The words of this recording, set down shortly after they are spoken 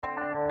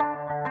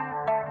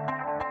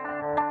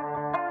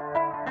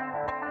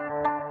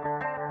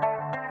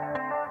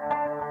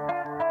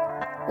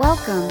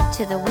Welcome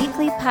to the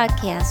weekly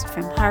podcast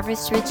from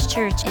Harvest Ridge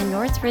Church in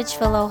North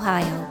Ridgeville,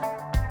 Ohio.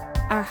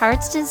 Our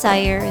heart's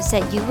desire is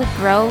that you would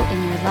grow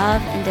in your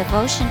love and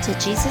devotion to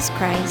Jesus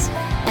Christ,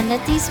 and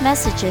that these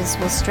messages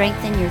will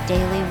strengthen your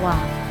daily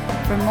walk.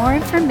 For more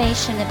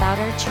information about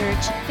our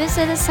church,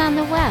 visit us on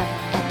the web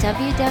at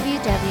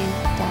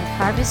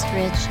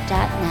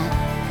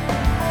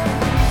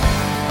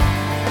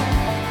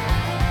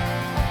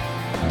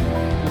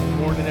www.harvestridge.net. Good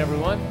morning,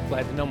 everyone.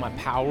 Glad to know my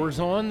power's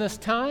on this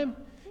time.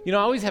 You know,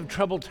 I always have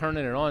trouble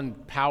turning it on,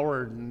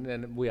 power,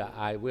 and we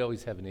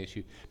always have an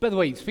issue. By the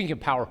way, speaking of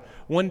power,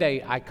 one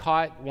day I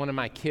caught one of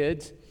my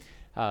kids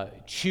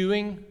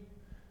chewing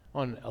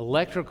on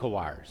electrical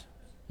wires.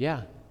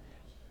 Yeah,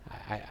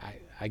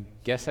 I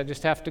guess I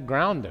just have to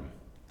ground him.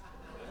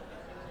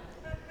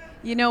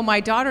 You know,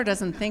 my daughter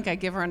doesn't think I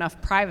give her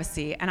enough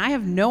privacy, and I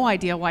have no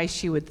idea why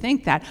she would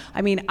think that.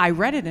 I mean, I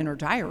read it in her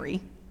diary.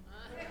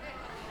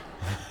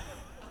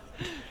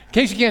 In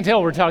case you can't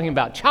tell, we're talking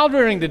about child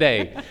rearing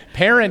today,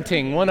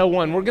 Parenting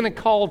 101. We're going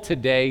to call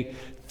today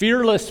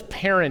Fearless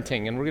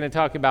Parenting, and we're going to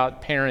talk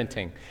about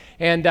parenting.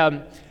 And,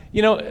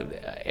 you know,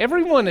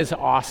 everyone is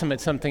awesome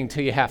at something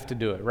until you have to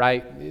do it,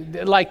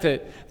 right? Like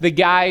the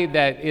guy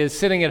that is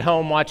sitting at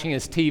home watching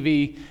his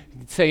TV,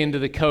 saying to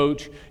the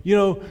coach, you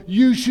know,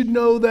 you should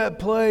know that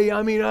play.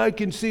 I mean, I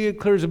can see it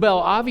clear as a bell.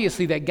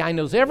 Obviously, that guy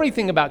knows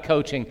everything about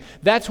coaching.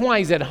 That's why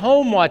he's at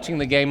home watching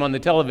the game on the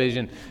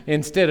television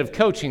instead of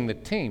coaching the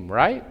team,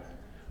 right?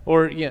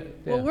 Or yeah.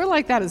 Well, we're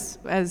like that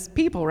as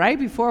people, right?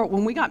 Before,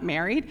 when we got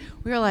married,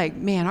 we were like,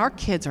 man, our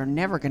kids are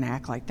never going to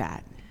act like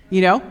that. You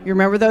know, you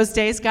remember those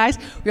days, guys?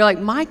 We were like,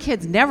 my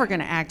kid's never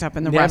going to act up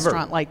in the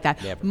restaurant like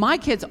that. Never. My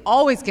kid's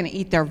always going to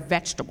eat their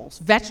vegetables.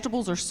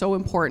 Vegetables are so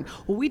important.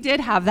 Well, we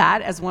did have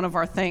that as one of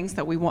our things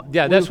that we want.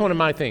 Yeah, that's one of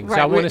my things. Right,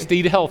 I want us to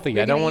eat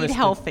healthy. I don't want us to eat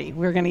healthy.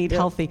 We're going to eat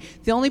healthy.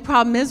 The only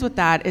problem is with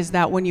that is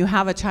that when you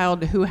have a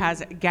child who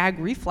has gag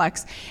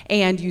reflex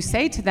and you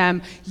say to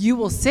them, you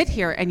will sit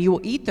here and you will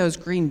eat those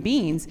green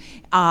beans,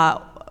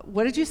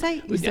 what did you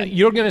say?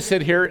 You're going to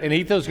sit here and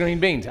eat those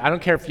green beans. I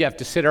don't care if you have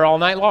to sit here all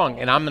night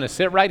long, and I'm going to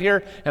sit right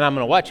here, and I'm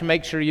going to watch and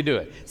make sure you do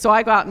it. So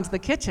I go out into the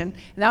kitchen,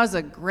 and that was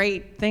a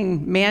great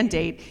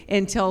mandate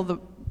until the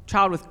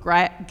child with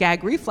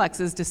gag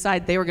reflexes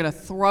decided they were going to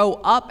throw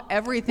up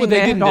everything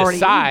they didn't already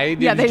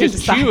decide. Yeah, they just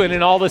decide. Chewing,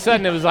 and all of a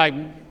sudden it was like...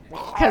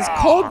 Because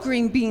cold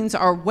green beans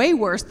are way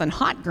worse than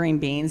hot green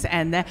beans.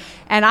 And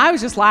I was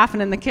just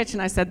laughing in the kitchen.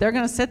 I said, they're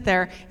going to sit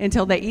there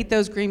until they eat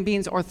those green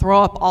beans or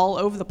throw up all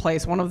over the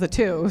place, one of the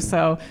two.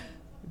 So,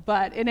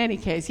 but in any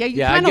case, you kind of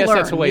learn. Yeah, I guess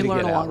that's a way to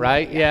get out,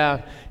 right?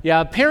 Yeah.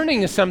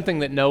 Parenting is something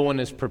that no one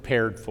is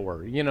prepared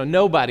for. You know,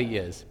 nobody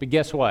is. But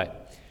guess what?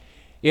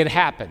 It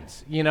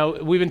happens. You know,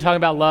 we've been talking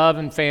about love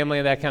and family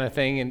and that kind of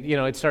thing. And, you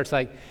know, it starts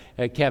like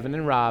Kevin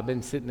and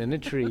Robin sitting in a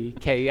tree,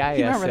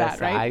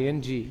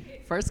 K-I-S-S-I-N-G.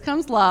 First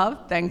comes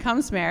love, then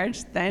comes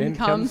marriage, then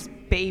comes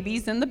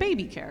babies in the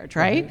baby carriage,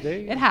 right?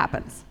 It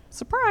happens.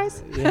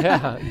 Surprise.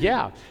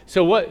 Yeah.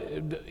 So what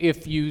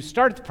if you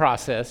start the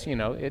process, you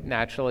know,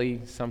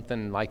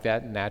 something like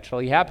that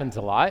naturally happens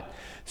a lot.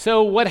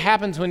 So what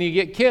happens when you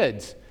get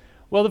kids?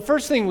 Well, the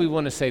first thing we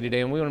want to say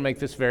today, and we want to make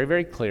this very,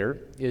 very clear,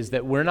 is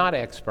that we're not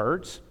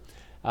experts.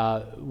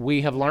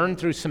 We have learned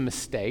through some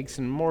mistakes,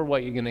 and more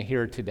what you're going to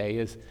hear today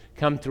is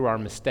come through our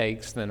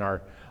mistakes than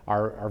our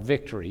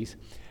victories.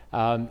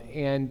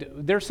 And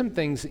there's some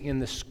things in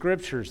the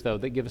scriptures, though,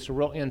 that give us a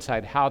real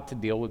insight how to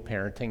deal with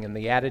parenting and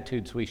the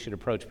attitudes we should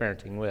approach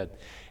parenting with.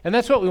 And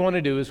that's what we want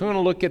to do, is we want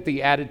to look at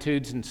the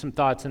attitudes and some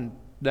thoughts in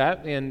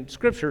that in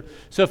scripture.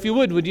 So if you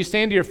would you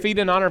stand to your feet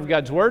in honor of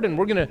God's word? And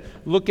we're going to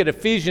look at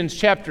Ephesians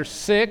chapter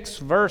 6,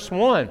 verse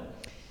 1.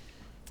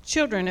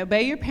 Children,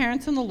 obey your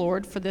parents in the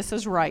Lord, for this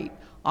is right.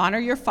 Honor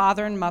your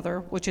father and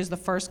mother, which is the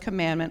first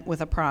commandment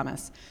with a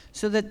promise,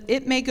 so that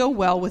it may go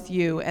well with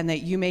you and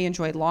that you may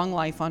enjoy long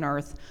life on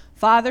earth.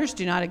 Fathers,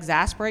 do not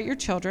exasperate your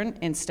children.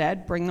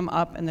 Instead, bring them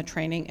up in the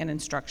training and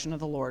instruction of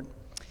the Lord.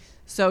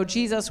 So,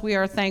 Jesus, we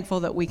are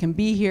thankful that we can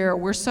be here.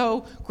 We're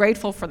so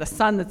grateful for the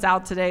sun that's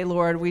out today,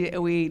 Lord.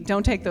 We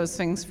don't take those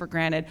things for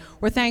granted.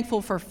 We're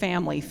thankful for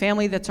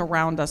family that's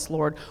around us,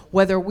 Lord.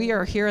 Whether we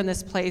are here in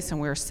this place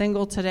and we're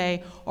single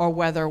today, or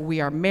whether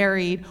we are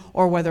married,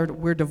 or whether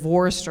we're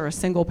divorced or a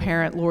single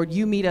parent, Lord,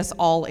 you meet us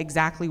all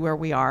exactly where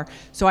we are.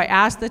 So I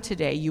ask that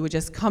today you would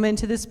just come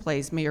into this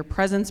place. May your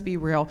presence be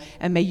real,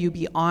 and may you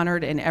be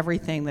honored in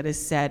everything that is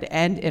said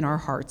and in our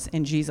hearts.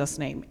 In Jesus'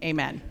 name,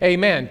 amen.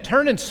 Amen.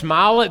 Turn and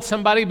smile at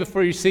somebody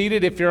before you're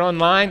seated. If you're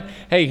online,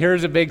 hey,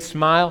 here's a big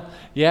smile.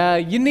 Yeah,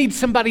 you need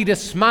somebody to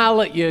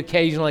smile at you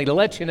occasionally to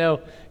let you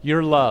know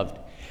you're loved.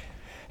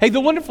 Hey, the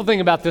wonderful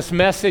thing about this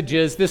message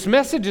is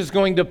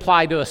going to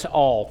apply to us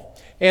all.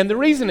 And the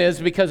reason is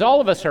because all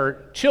of us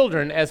are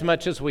children as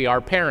much as we are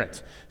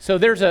parents. So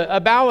there's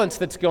a balance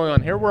that's going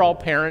on here. We're all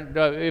parent.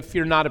 If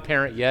you're not a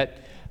parent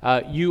yet,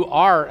 you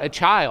are a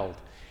child.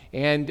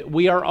 And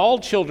we are all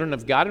children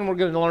of God, and we're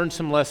going to learn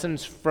some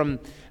lessons from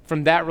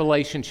from that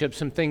relationship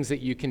some things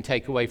that you can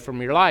take away from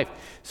your life.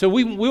 So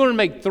we want to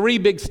make 3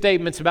 big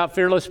statements about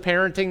fearless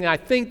parenting. I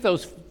think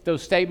those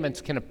statements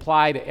can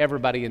apply to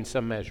everybody in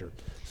some measure.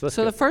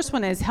 So the first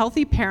one is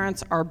healthy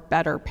parents are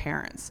better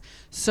parents.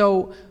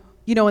 So,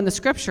 in the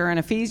scripture in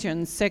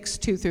Ephesians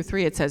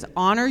 6:2-3, it says,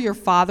 honor your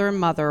father and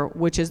mother,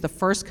 which is the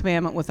first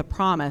commandment with a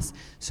promise,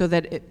 so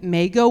that it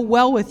may go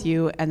well with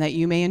you and that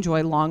you may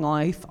enjoy long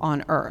life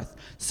on earth.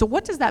 So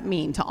what does that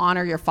mean, to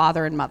honor your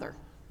father and mother?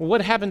 Well,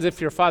 what happens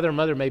if your father and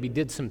mother maybe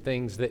did some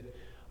things that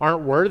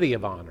aren't worthy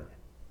of honor?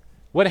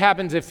 What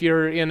happens if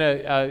you're in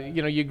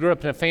you grew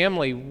up in a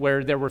family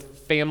where there were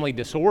family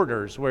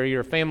disorders, where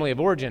your family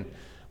of origin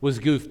was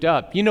goofed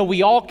up?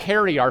 We all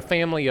carry our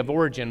family of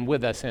origin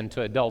with us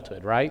into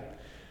adulthood, right?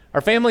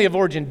 Our family of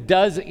origin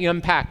does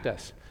impact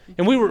us.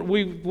 And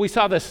we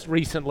saw this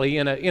recently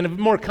in a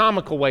more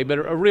comical way, but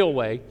a real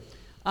way.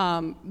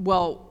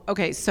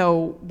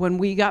 So when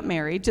we got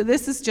married, so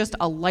this is just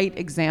a light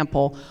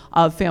example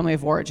of family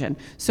of origin.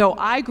 So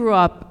I grew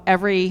up,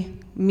 every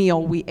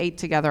meal we ate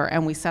together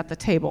and we set the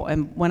table.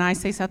 And when I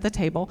say set the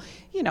table,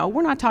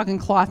 we're not talking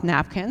cloth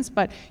napkins,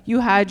 but you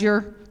had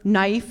your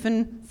knife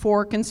and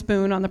fork and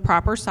spoon on the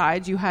proper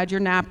sides. You had your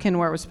napkin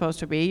where it was supposed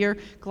to be, your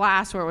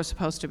glass where it was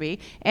supposed to be,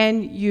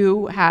 and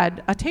you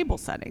had a table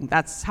setting.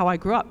 That's how I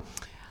grew up.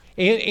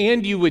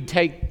 And they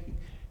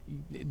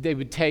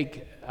would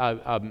take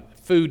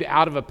food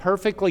out of a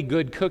perfectly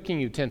good cooking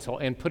utensil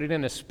and put it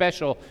in a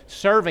special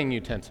serving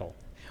utensil.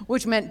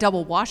 Which meant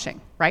double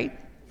washing, right?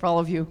 For all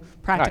of you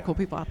practical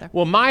people out there.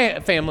 Well, my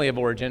family of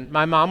origin,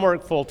 my mom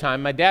worked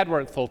full-time, my dad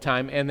worked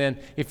full-time, and then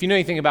if you know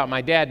anything about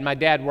my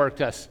dad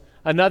worked us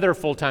another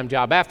full-time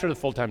job after the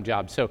full-time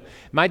job. So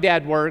my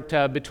dad worked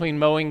between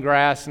mowing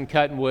grass and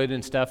cutting wood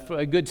and stuff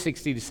a good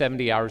 60 to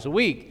 70 hours a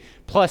week,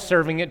 plus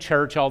serving at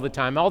church all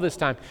this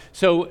time.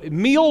 So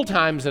meal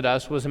times at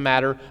us was a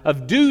matter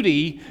of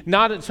duty,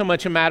 not so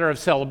much a matter of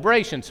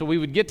celebration. So we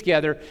would get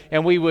together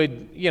and we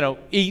would,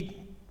 eat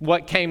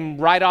what came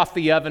right off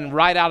the oven,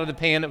 right out of the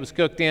pan it was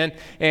cooked in,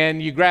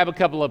 and you grab a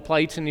couple of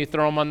plates and you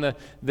throw them on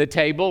the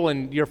table,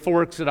 and your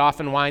forks would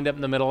often wind up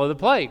in the middle of the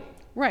plate.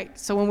 Right.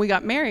 So when we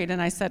got married and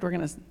I said we're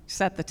going to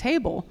set the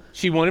table.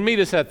 She wanted me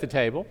to set the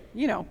table.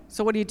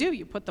 So what do?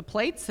 You put the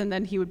plates and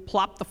then he would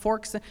plop the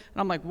forks. And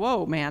I'm like,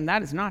 whoa, man,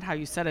 that is not how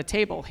you set a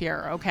table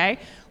here, okay?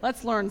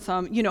 Let's learn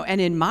some, and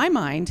in my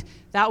mind,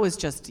 that was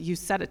just, you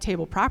set a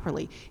table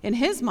properly. In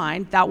his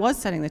mind, that was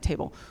setting the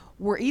table.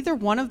 Were either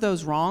one of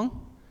those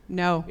wrong?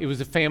 No. It was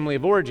a family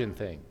of origin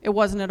thing. It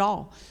wasn't at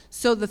all.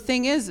 So the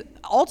thing is,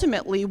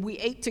 ultimately, we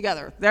ate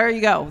together. There you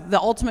go. The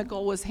ultimate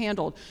goal was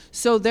handled.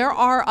 So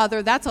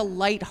that's a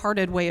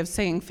light-hearted way of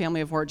saying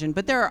family of origin,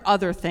 but there are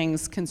other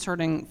things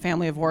concerning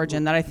family of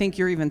origin that I think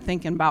you're even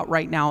thinking about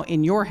right now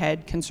in your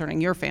head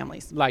concerning your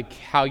families. Like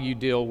how you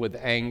deal with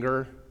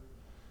anger,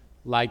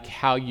 like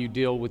how you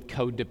deal with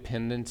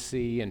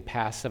codependency and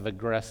passive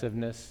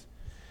aggressiveness,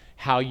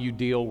 how you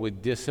deal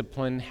with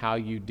discipline, how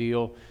you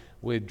deal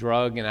with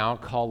drug and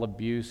alcohol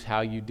abuse,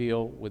 how you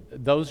deal with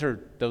those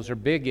are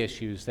big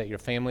issues that your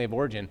family of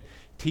origin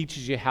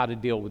teaches you how to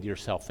deal with your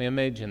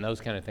self-image and those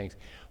kind of things.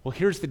 Well,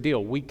 here's the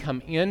deal. We come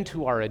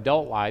into our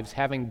adult lives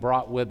having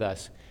brought with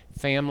us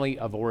family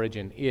of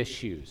origin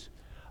issues.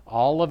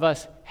 All of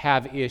us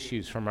have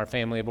issues from our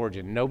family of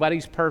origin.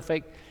 Nobody's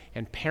perfect,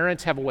 and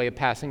parents have a way of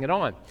passing it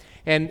on.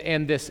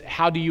 And this,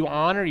 how do you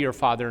honor your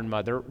father and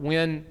mother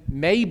when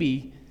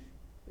maybe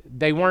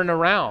they weren't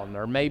around,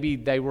 or maybe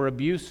they were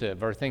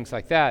abusive, or things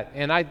like that.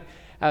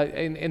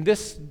 And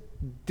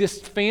this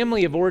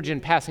family of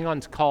origin passing on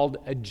is called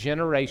a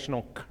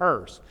generational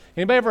curse.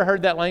 Anybody ever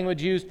heard that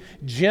language used?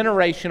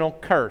 Generational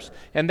curse.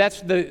 And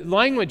that's the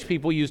language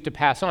people use to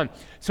pass on.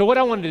 So what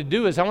I wanted to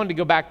do is I wanted to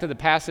go back to the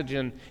passage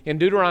in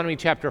Deuteronomy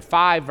chapter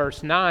 5,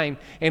 verse 9,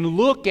 and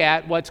look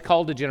at what's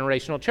called a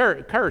generational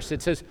curse.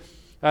 It says,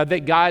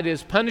 that God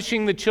is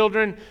punishing the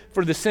children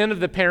for the sin of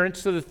the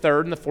parents to the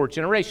third and the fourth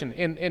generation.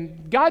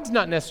 And God's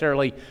not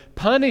necessarily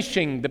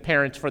punishing the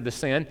parents for the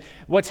sin.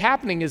 What's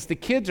happening is the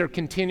kids are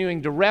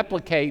continuing to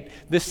replicate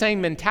the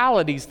same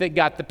mentalities that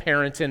got the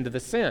parents into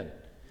the sin.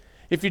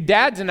 If your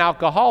dad's an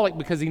alcoholic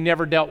because he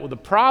never dealt with a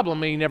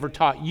problem and he never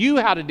taught you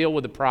how to deal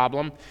with a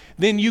problem,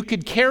 then you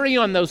could carry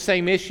on those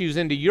same issues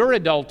into your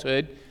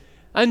adulthood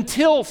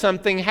until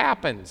something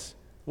happens.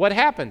 What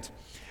happens?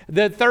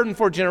 The third and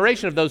fourth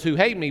generation of those who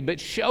hate me, but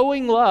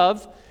showing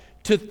love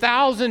to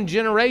 1,000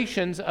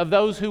 generations of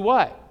those who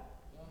what?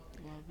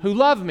 Who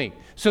love me.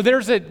 So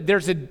there's a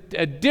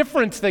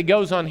difference that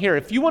goes on here.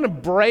 If you want to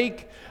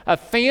break a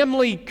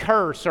family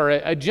curse or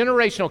a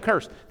generational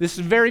curse, this is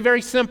very,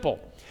 very simple.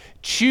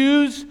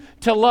 Choose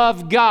to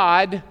love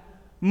God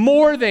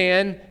more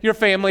than your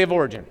family of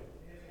origin.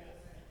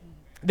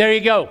 There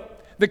you go.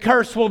 The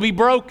curse will be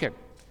broken.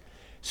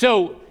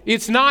 So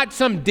it's not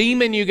some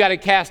demon you got to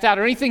cast out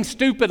or anything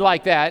stupid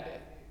like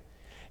that.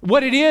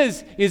 What it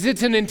is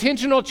it's an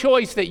intentional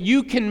choice that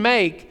you can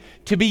make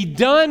to be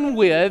done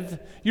with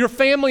your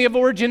family of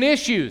origin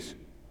issues.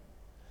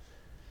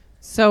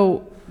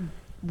 So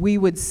we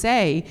would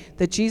say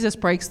that Jesus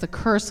breaks the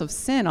curse of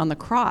sin on the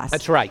cross.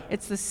 That's right.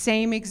 It's the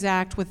same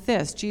exact with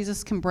this.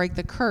 Jesus can break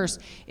the curse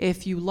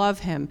if you love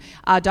him.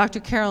 Dr.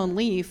 Carolyn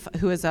Leaf,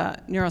 who is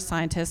a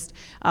neuroscientist,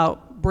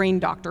 brain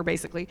doctor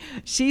basically,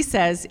 she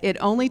says it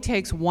only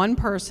takes one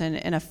person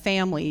in a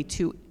family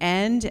to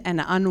end and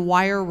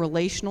unwire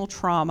relational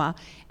trauma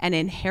and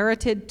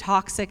inherited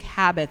toxic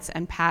habits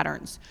and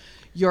patterns.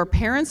 Your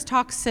parents'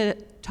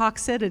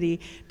 toxicity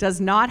does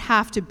not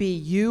have to be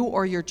you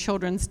or your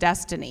children's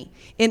destiny.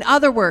 In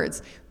other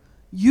words,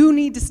 you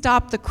need to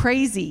stop the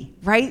crazy,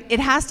 right?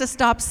 It has to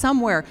stop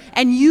somewhere.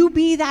 And you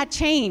be that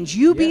change.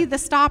 You be the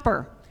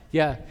stopper.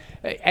 Yeah.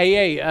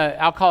 AA,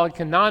 Alcoholics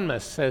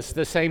Anonymous, says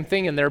the same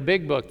thing in their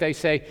big book. They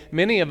say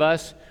many of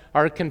us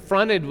are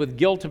confronted with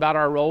guilt about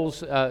our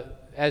roles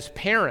as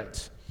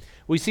parents.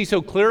 We see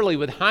so clearly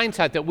with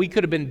hindsight that we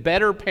could have been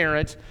better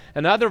parents,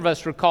 and other of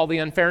us recall the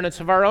unfairness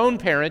of our own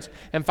parents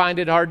and find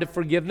it hard to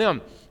forgive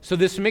them. So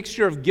this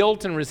mixture of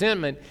guilt and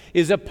resentment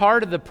is a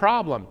part of the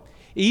problem.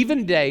 Even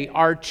today,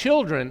 our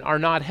children are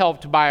not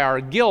helped by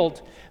our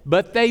guilt,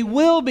 but they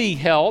will be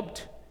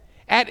helped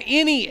at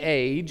any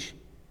age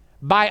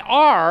by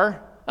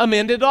our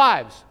amended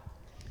lives.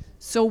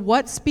 So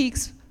what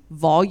speaks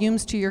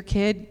volumes to your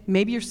kid?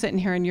 Maybe you're sitting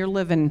here and you're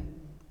living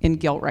in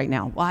guilt right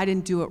now. Well, I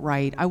didn't do it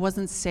right. I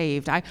wasn't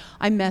saved.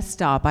 I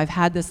messed up. I've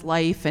had this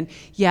life. And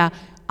yeah,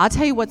 I'll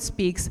tell you what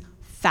speaks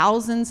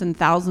thousands and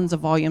thousands of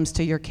volumes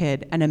to your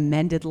kid: an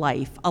amended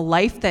life, a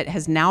life that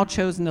has now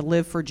chosen to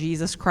live for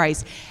Jesus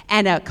Christ,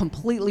 and a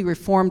completely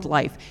reformed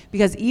life.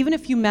 Because even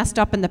if you messed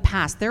up in the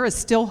past, there is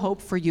still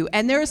hope for you,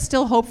 and there is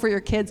still hope for your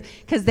kids,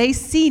 because they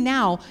see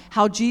now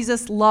how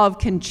Jesus' love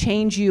can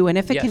change you, and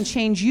if it can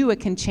change you, it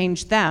can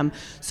change them.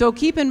 So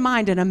keep in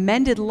mind, an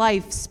amended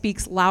life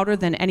speaks louder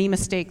than any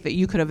mistake that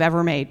you could have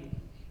ever made.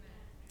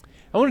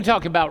 I want to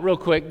talk about real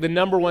quick the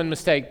number one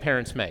mistake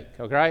parents make,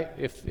 okay?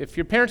 If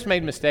your parents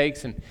made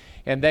mistakes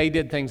and they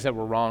did things that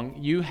were wrong,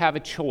 you have a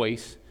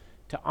choice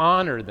to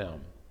honor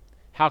them.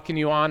 How can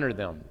you honor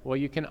them? Well,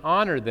 you can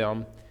honor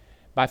them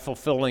by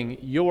fulfilling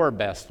your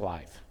best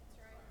life.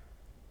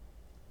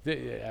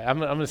 I'm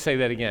going to say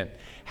that again.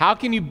 How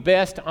can you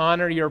best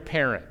honor your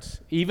parents,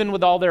 even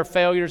with all their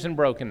failures and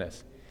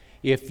brokenness?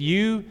 If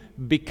you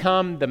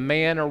become the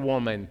man or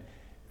woman,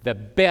 the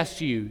best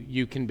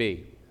you can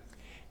be.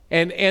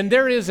 And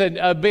there is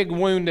a big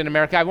wound in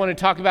America. I want to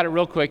talk about it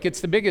real quick.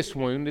 It's the biggest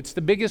wound. It's the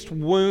biggest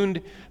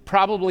wound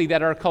probably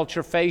that our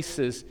culture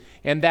faces,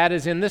 and that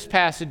is in this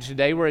passage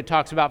today where it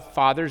talks about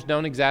fathers,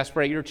 don't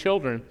exasperate your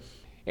children.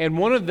 And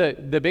one of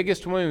the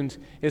biggest wounds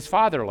is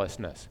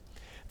fatherlessness.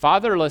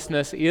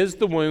 Fatherlessness is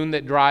the wound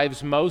that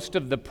drives most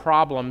of the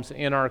problems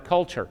in our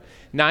culture.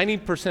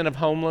 90% of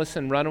homeless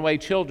and runaway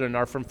children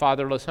are from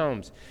fatherless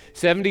homes.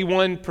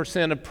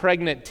 71% of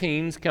pregnant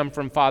teens come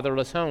from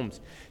fatherless homes.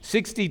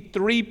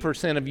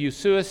 63% of youth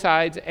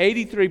suicides,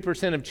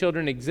 83% of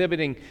children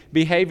exhibiting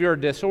behavioral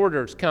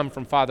disorders come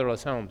from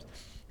fatherless homes.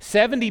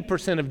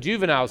 70% of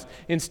juveniles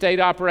in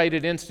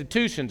state-operated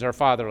institutions are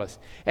fatherless.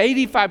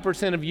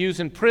 85% of youths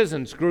in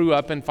prisons grew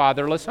up in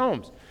fatherless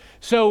homes.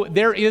 So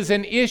there is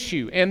an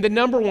issue. And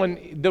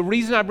the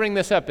reason I bring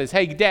this up is,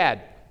 hey,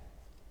 Dad,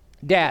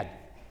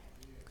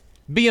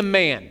 be a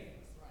man.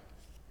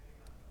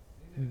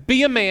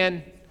 Be a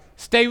man.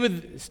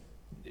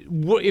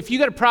 If you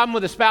got a problem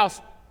with a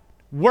spouse,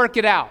 work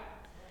it out.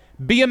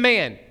 Be a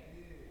man.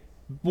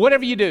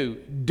 Whatever you do,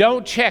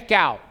 don't check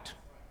out.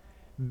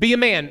 Be a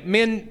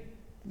man.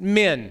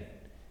 Men.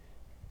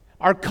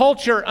 Our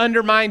culture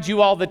undermines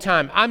you all the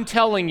time. I'm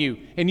telling you,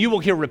 and you will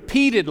hear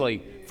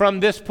repeatedly from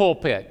this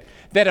pulpit,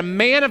 that a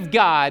man of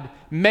God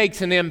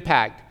makes an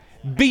impact.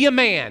 Be a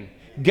man.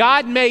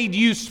 God made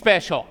you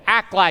special.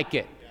 Act like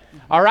it.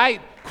 All right?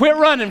 Quit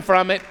running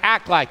from it.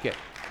 Act like it.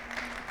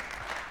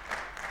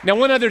 Now,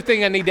 one other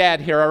thing I need to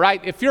add here, all right?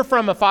 If you're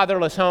from a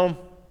fatherless home,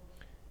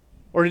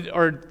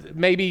 or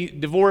maybe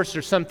divorce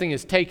or something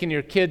has taken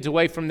your kids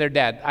away from their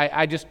dad,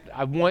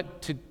 I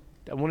want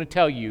to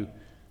tell you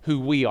who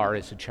we are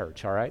as a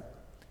church, all right?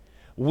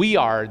 We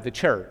are the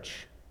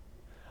church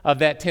of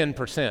that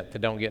 10% that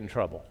don't get in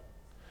trouble,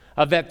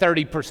 of that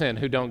 30%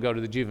 who don't go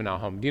to the juvenile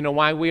home. Do you know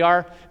why we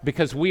are?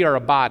 Because we are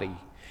a body.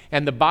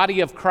 And the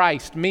body of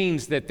Christ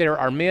means that there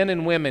are men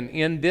and women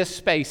in this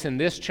space, in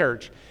this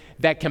church,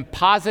 that can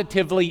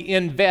positively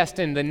invest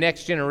in the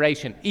next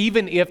generation,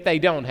 even if they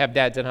don't have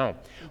dads at home.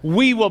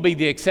 We will be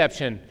the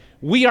exception.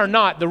 We are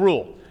not the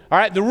rule. All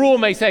right, the rule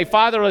may say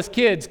fatherless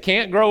kids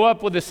can't grow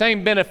up with the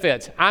same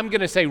benefits. I'm going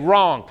to say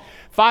wrong.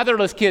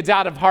 Fatherless kids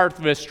out of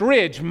Harvest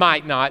Ridge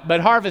might not, but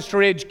Harvest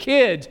Ridge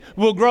kids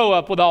will grow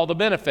up with all the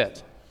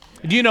benefits.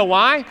 Do you know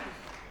why?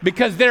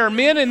 Because there are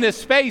men in this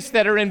space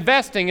that are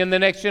investing in the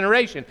next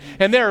generation.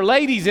 And there are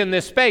ladies in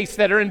this space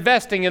that are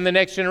investing in the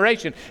next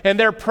generation. And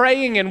they're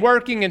praying and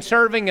working and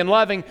serving and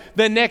loving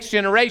the next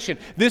generation.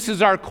 This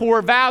is our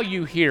core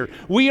value here.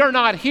 We are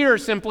not here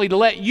simply to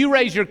let you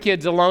raise your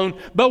kids alone,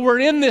 but we're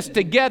in this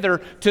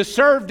together to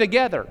serve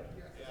together.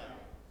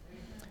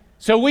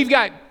 So we've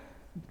got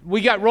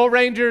Roll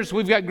Rangers,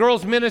 we've got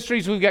girls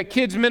ministries, we've got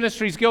kids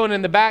ministries going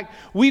in the back.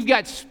 We've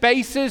got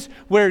spaces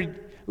where,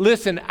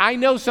 listen, I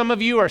know some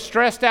of you are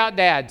stressed out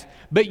dads,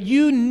 but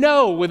you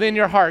know within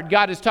your heart,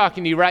 God is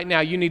talking to you right now,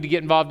 you need to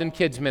get involved in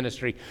kids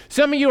ministry.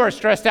 Some of you are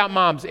stressed out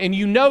moms, and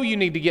you know you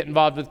need to get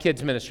involved with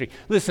kids ministry.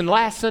 Listen,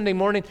 last Sunday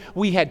morning,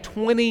 we had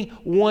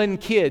 21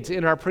 kids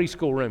in our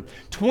preschool room.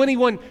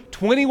 21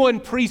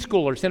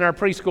 preschoolers in our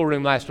preschool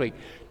room last week.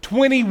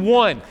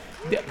 21.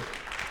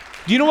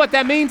 Do you know what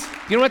that means?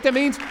 You know what that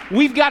means?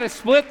 We've got to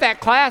split that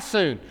class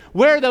soon.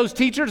 Where are those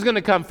teachers going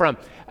to come from?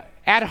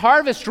 At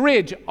Harvest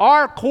Ridge,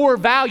 our core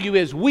value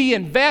is we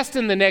invest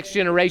in the next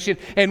generation,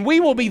 and we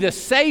will be the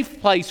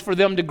safe place for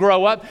them to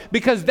grow up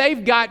because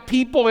they've got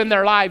people in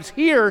their lives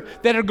here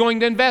that are going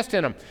to invest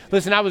in them.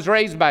 Listen, I was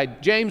raised by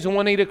James and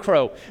Juanita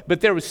Crow,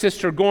 but there was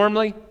Sister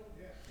Gormley,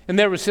 and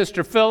there was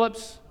Sister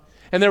Phillips,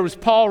 and there was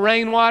Paul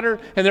Rainwater,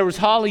 and there was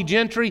Holly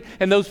Gentry,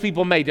 and those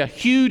people made a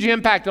huge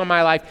impact on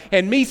my life.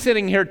 And me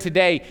sitting here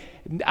today,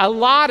 a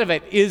lot of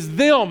it is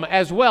them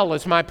as well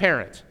as my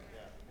parents.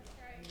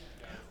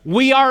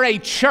 We are a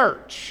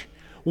church.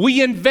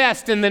 We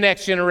invest in the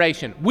next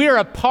generation. We're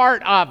a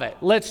part of it.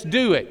 Let's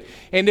do it.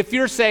 And if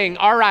you're saying,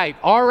 all right,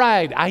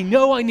 I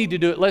know I need to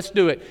do it, let's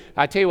do it.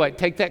 I tell you what,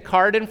 take that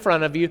card in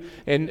front of you,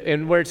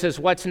 and where it says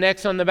what's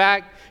next on the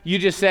back, you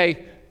just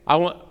say,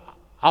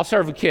 I'll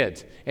serve the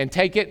kids. And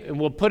take it, and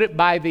we'll put it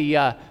by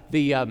the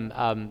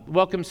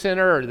welcome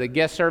center or the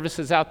guest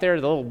services out there,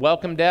 the little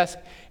welcome desk.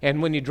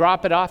 And when you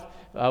drop it off,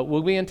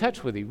 we'll be in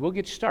touch with you. We'll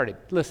get you started.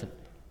 Listen,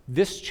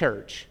 this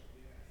church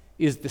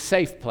is the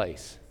safe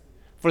place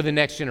for the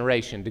next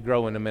generation to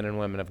grow into men and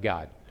women of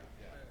God.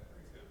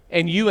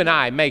 And you and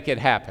I make it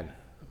happen.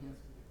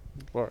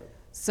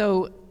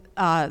 So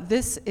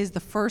this is the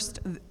first,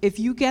 if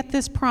you get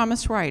this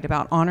promise right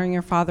about honoring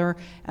your father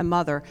and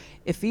mother,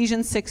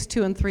 Ephesians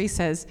 6:2-3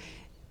 says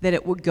that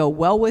it would go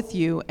well with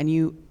you and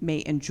you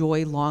may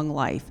enjoy long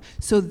life.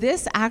 So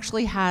this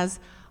actually has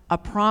a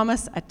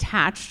promise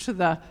attached to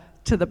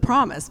the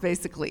promise,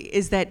 basically,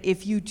 is that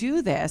if you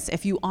do this,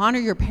 if you honor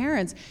your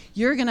parents,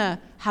 you're going to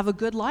have a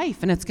good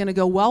life and it's going to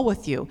go well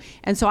with you.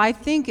 And so I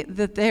think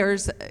that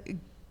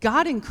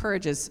God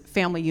encourages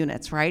family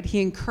units, right? He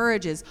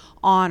encourages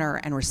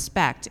honor and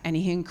respect, and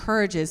he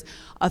encourages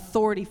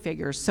authority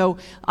figures. So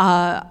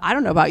I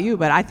don't know about you,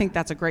 but I think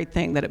that's a great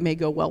thing, that it may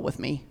go well with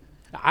me.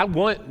 I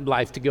want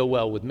life to go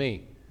well with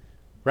me,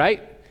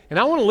 right? And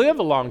I want to live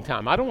a long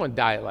time. I don't want to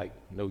die at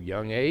no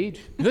young age.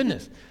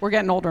 Goodness. We're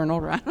getting older and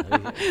older.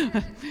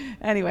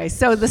 Anyway,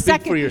 so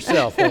Speak for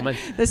yourself, woman.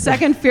 the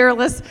second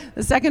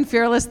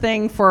fearless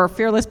thing for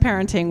fearless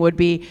parenting would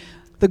be,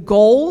 the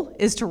goal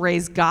is to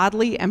raise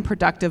godly and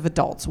productive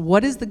adults.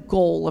 What is the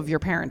goal of your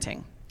parenting?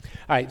 All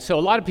right, so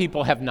a lot of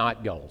people have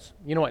not goals.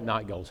 You know what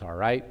not goals are,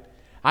 right?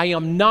 I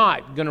am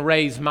not going to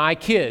raise my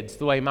kids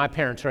the way my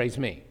parents raised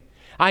me.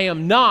 I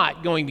am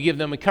not going to give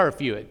them a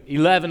curfew at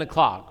 11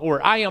 o'clock,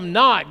 or I am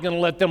not going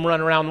to let them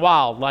run around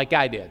wild like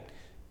I did.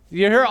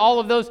 You hear all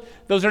of those?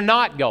 Those are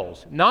not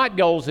goals. Not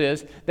goals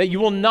is that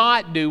you will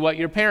not do what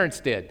your parents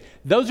did.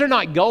 Those are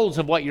not goals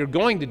of what you're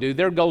going to do.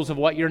 They're goals of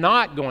what you're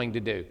not going to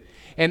do.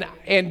 And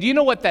do you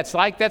know what that's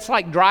like? That's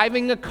like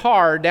driving a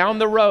car down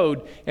the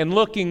road and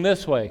looking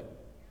this way.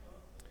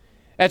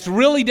 That's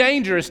really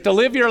dangerous to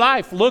live your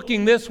life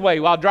looking this way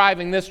while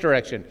driving this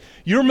direction.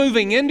 You're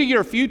moving into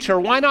your future.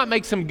 Why not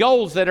make some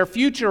goals that are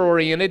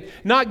future-oriented,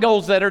 not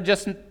goals that are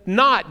just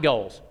not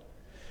goals?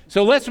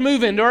 So let's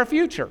move into our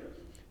future.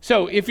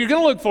 So if you're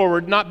going to look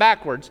forward, not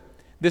backwards,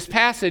 this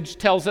passage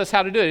tells us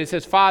how to do it. It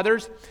says,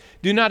 fathers,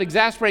 do not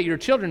exasperate your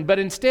children, but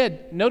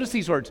instead, notice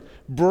these words,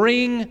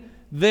 bring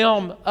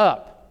them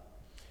up.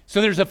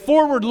 So there's a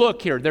forward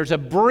look here. There's a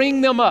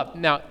bring them up.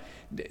 Now,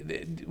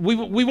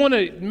 we want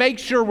to make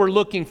sure we're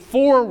looking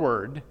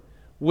forward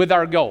with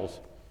our goals.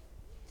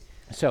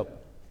 So,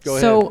 go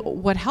ahead. So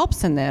what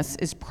helps in this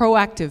is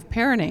proactive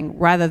parenting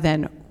rather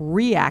than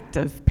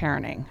reactive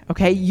parenting,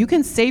 okay? You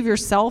can save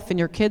yourself and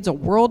your kids a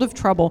world of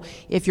trouble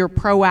if you're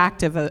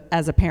proactive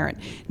as a parent.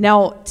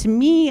 Now, to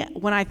me,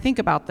 when I think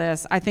about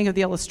this, I think of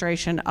the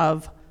illustration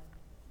of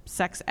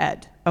sex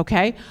ed,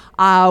 okay?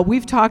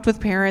 We've talked with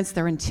parents,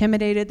 they're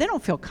intimidated, they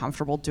don't feel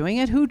comfortable doing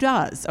it. Who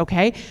does,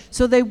 okay?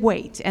 So they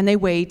wait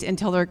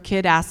until their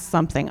kid asks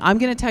something. I'm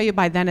gonna tell you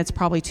by then it's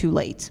probably too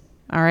late,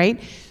 all right?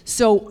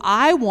 So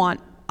I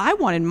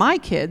wanted my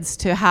kids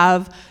to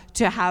have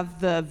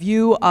the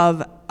view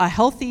of a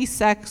healthy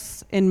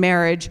sex in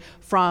marriage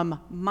from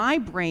my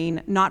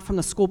brain, not from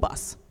the school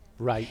bus.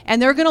 Right.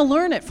 And they're going to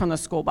learn it from the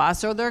school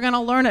bus, or they're going to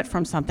learn it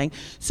from something.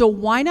 So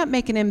why not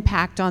make an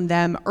impact on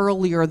them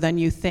earlier than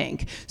you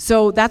think?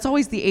 So that's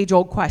always the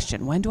age-old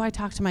question. When do I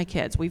talk to my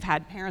kids? We've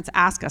had parents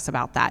ask us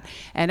about that.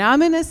 And I'm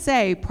going to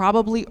say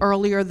probably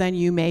earlier than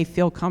you may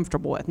feel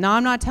comfortable with. Now,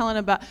 I'm not talking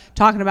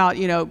about,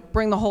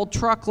 bring the whole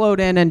truckload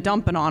in and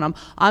dump it on them.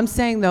 I'm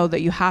saying, though,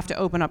 that you have to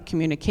open up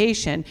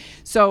communication.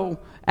 So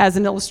as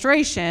an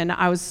illustration,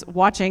 I was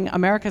watching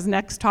America's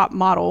Next Top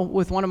Model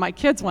with one of my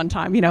kids one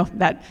time,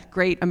 that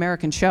great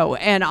American show.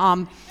 And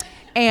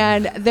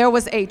And there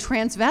was a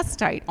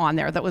transvestite on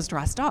there that was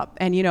dressed up.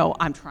 And,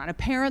 I'm trying to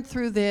parent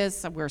through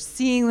this. We're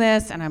seeing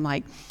this. And I'm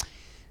like,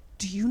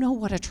 do you know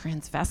what a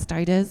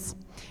transvestite is?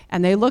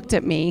 And they looked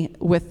at me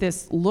with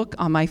this look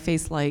on my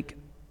face like,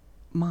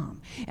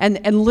 Mom.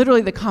 And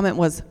literally the comment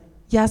was,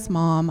 yes,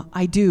 Mom,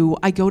 I do.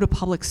 I go to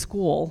public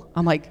school.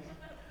 I'm like,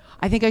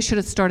 I think I should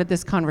have started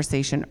this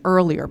conversation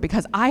earlier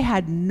because I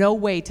had no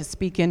way to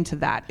speak into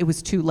that. It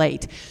was too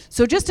late.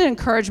 So just an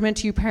encouragement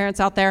to you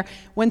parents out there,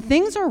 when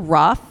things are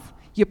rough,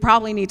 you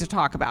probably need to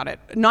talk about it.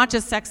 Not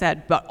just sex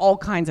ed, but all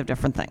kinds of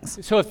different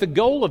things. So if the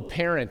goal of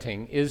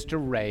parenting is to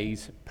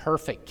raise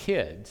perfect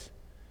kids,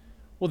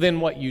 well, then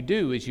what you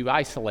do is you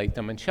isolate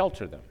them and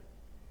shelter them.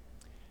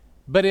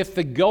 But if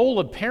the goal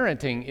of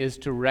parenting is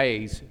to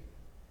raise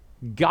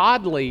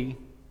godly,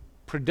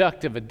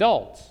 productive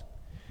adults,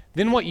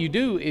 then what you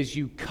do is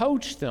you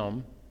coach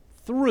them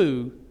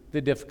through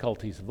the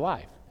difficulties of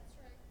life.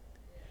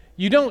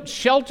 You don't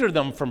shelter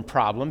them from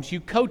problems, you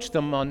coach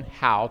them on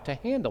how to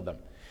handle them.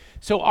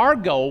 So our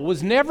goal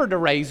was never to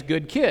raise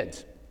good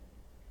kids.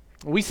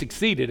 We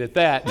succeeded at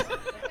that.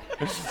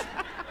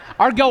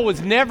 Our goal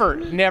was never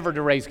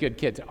to raise good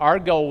kids. Our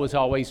goal was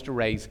always to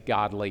raise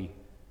godly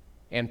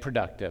and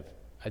productive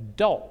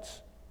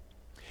adults.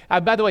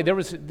 By the way,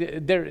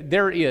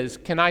 there is,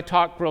 can I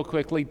talk real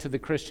quickly to the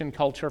Christian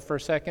culture for a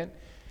second?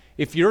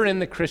 If you're in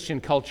the Christian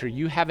culture,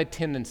 you have a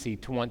tendency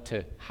to want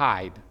to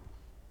hide.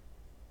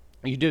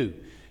 You do.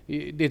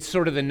 It's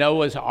sort of the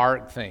Noah's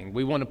Ark thing.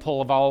 We want to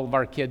pull all of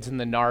our kids in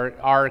the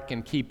ark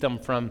and keep them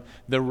from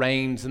the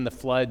rains and the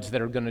floods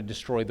that are going to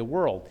destroy the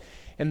world.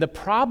 And the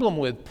problem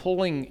with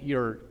pulling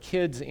your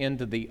kids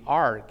into the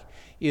ark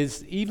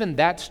is even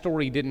that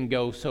story didn't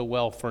go so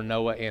well for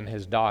Noah and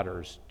his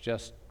daughters.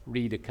 Just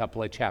read a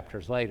couple of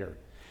chapters later.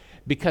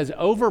 Because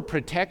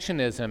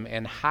overprotectionism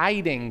and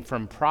hiding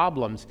from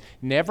problems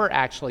never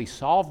actually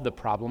solve the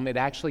problem. It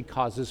actually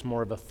causes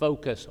more of a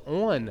focus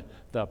on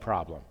the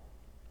problem.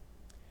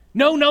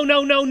 No, no,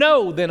 no, no,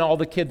 no. Then all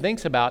the kid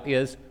thinks about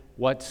is,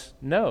 what's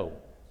no?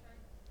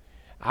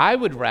 I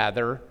would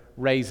rather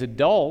raise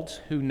adults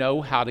who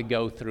know how to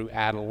go through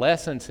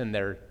adolescence in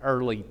their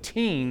early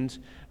teens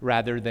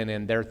rather than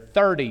in their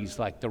 30s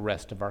like the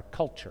rest of our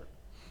culture.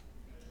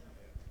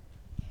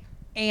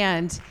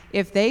 And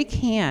if they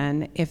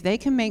can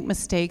make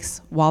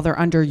mistakes while they're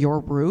under your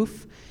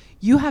roof,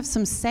 you have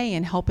some say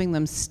in helping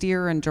them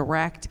steer and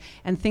direct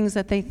and things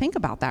that they think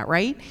about that,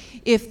 right?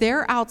 If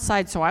they're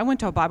outside, so I went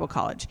to a Bible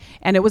college,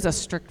 and it was a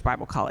strict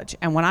Bible college.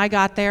 And when I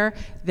got there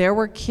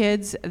were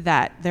kids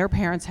that their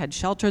parents had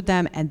sheltered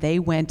them, and they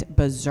went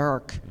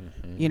berserk.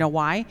 You know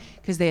why?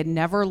 Because they had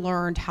never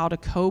learned how to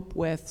cope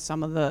with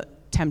some of the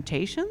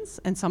temptations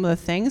and some of the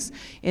things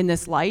in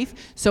this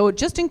life. So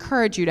just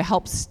encourage you to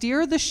help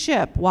steer the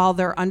ship while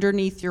they're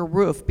underneath your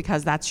roof,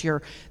 because that's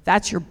your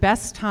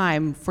best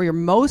time for your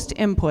most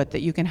input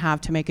that you can have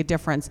to make a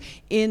difference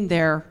in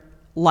their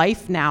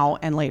life now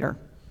and later.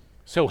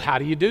 So how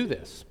do you do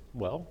this?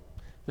 Well,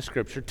 the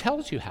scripture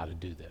tells you how to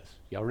do this.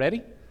 Y'all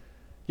ready?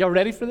 Y'all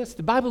ready for this?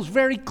 The Bible's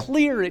very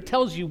clear. It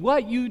tells you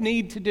what you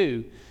need to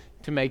do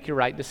to make your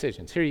right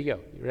decisions. Here you go.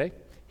 You ready?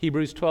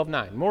 Hebrews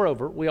 12:9.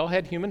 Moreover, we all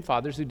had human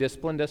fathers who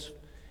disciplined us,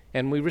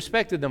 and we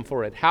respected them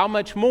for it. How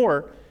much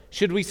more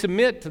should we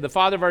submit to the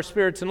Father of our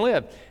spirits and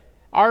live?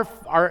 Our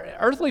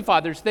earthly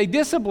fathers, they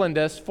disciplined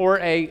us for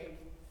a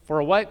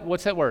what?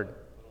 What's that word?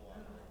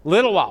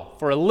 Little while.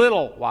 For a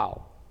little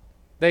while.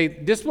 They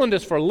disciplined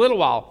us for a little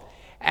while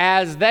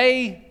as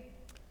they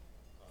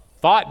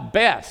thought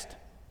best.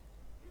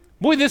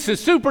 Boy, this is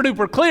super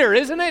duper clear,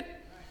 isn't it?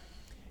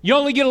 You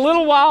only get a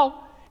little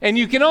while, and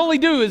you can only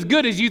do as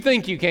good as you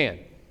think you can.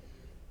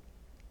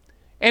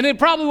 And it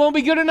probably won't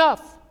be good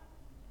enough.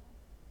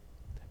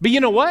 But you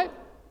know what?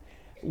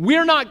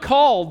 We're not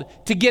called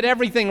to get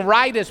everything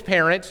right as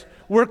parents.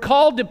 We're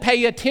called to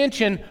pay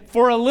attention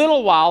for a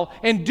little while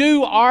and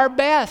do our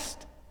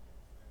best.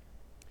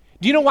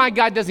 Do you know why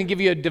God doesn't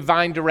give you a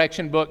divine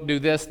direction book? Do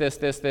this, this,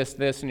 this, this,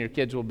 this, and your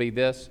kids will be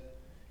this.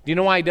 Do you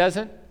know why he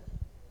doesn't?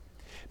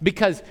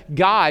 Because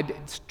God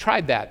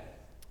tried that.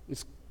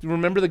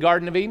 Remember the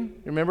Garden of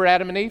Eden? Remember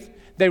Adam and Eve?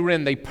 They were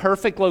in the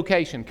perfect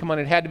location. Come on,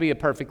 it had to be a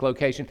perfect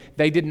location.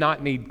 They did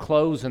not need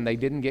clothes and they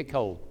didn't get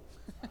cold.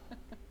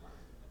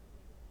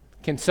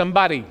 Can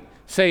somebody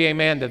say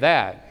amen to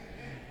that?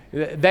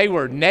 They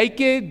were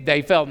naked.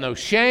 They felt no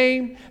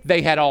shame.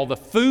 They had all the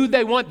food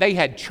they want. They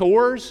had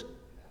chores.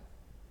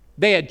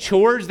 They had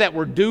chores that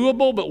were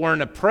doable but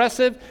weren't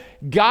oppressive.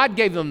 God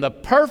gave them the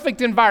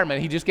perfect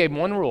environment. He just gave them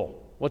one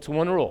rule. What's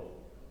one rule?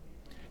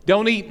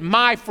 Don't eat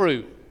my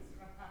fruit.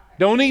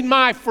 Don't eat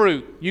my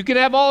fruit. You can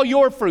have all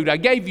your fruit. I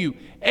gave you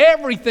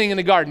everything in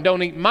the garden.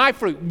 Don't eat my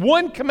fruit.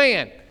 One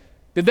command.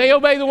 Did they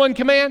obey the one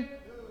command?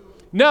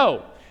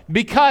 No.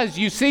 Because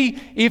you see,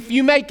 if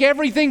you make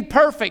everything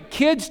perfect,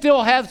 kids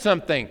still have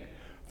something.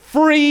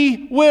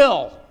 Free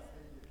will.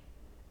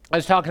 I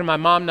was talking to my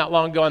mom not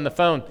long ago on the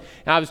phone,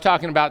 and I was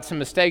talking about some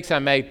mistakes I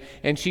made,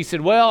 and she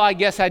said, well, I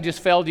guess I just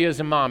failed you as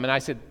a mom. And I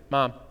said,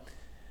 Mom,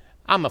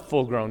 I'm a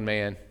full-grown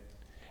man.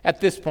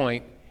 At this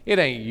point, it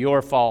ain't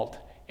your fault.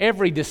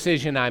 every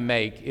decision I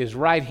make is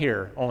right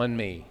here on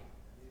me.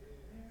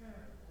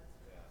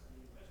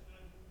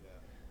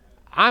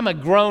 I'm a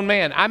grown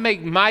man. I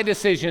make my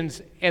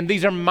decisions, and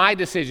these are my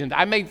decisions.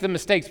 I make the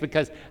mistakes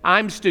because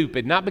I'm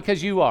stupid, not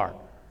because you are.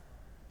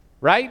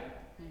 Right?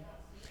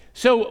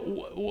 So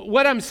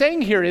what I'm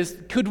saying here is,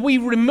 could we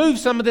remove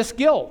some of this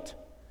guilt?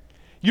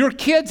 Your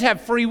kids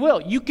have free will.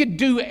 You could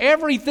do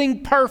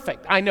everything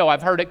perfect. I know,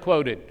 I've heard it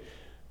quoted.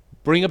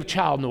 Bring up a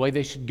child in the way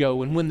they should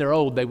go, and when they're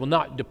old, they will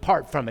not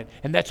depart from it.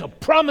 And that's a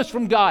promise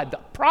from God. The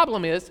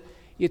problem is,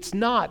 it's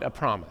not a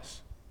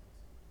promise.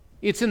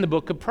 It's in the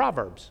book of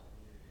Proverbs.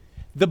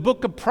 The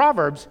book of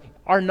Proverbs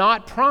are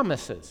not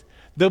promises.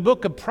 The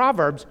book of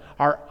Proverbs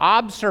are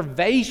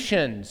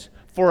observations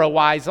for a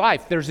wise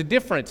life. There's a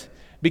difference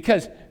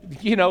because,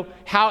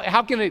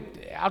 how can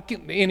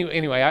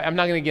anyway, I'm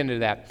not going to get into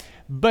that.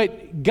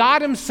 But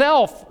God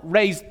himself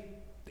raised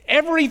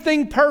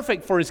everything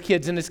perfect for his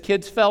kids, and his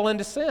kids fell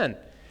into sin.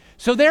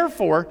 So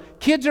therefore,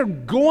 kids are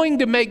going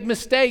to make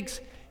mistakes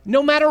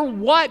no matter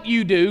what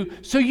you do.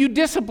 So you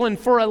discipline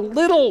for a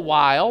little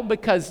while,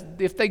 because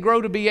if they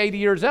grow to be 80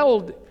 years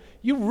old,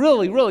 you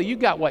you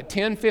got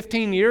 10,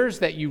 15 years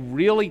that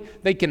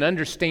they can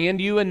understand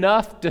you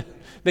enough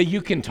that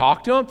you can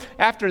talk to them.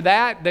 After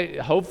that,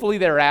 hopefully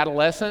they're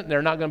adolescent.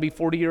 They're not going to be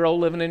 40-year-old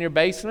living in your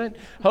basement.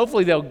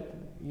 Hopefully they'll,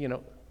 You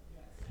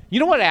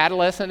know what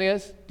adolescent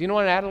is? Do you know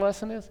what an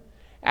adolescent is?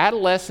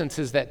 Adolescence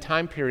is that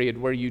time period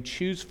where you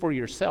choose for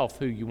yourself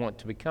who you want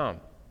to become.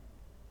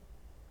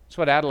 That's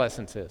what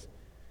adolescence is.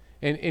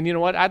 And you know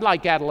what? I'd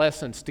like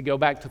adolescence to go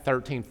back to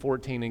 13,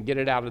 14 and get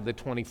it out of the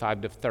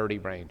 25 to 30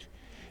 range.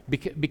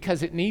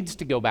 Because it needs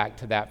to go back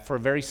to that for a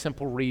very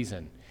simple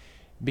reason.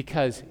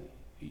 Because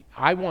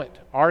I want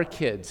our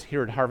kids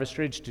here at Harvest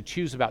Ridge to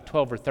choose about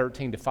 12 or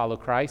 13 to follow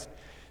Christ,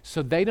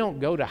 so they don't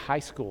go to high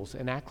schools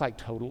and act like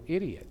total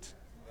idiots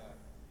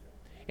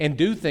and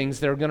do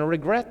things they're going to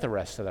regret the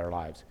rest of their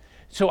lives.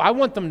 So I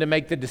want them to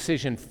make the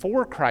decision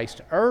for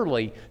Christ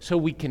early so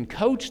we can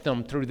coach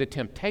them through the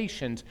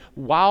temptations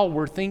while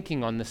we're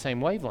thinking on the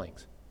same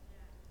wavelengths.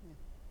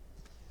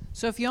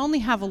 So if you only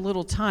have a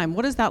little time,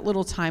 what does that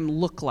little time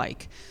look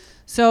like?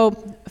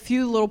 So a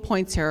few little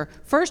points here.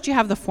 First, you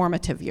have the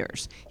formative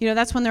years.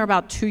 That's when they're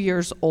about 2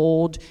 years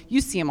old.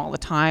 You see them all the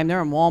time.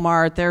 They're in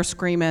Walmart. They're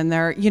screaming.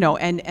 They're,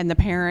 and the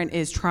parent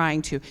is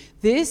trying to.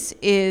 This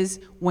is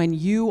when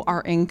you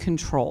are in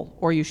control,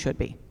 or you should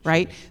be,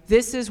 right?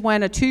 This is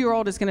when a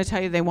 2-year-old is going to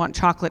tell you they want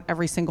chocolate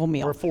every single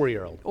meal. Or a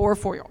 4-year-old. Or a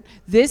 4-year-old.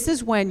 This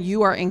is when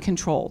you are in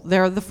control.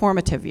 They're the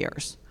formative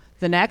years.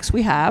 The next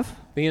we have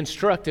the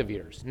instructive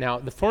years. Now,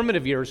 the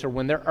formative years are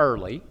when they're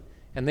early,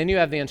 and then you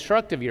have the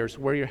instructive years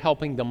where you're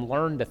helping them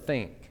learn to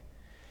think.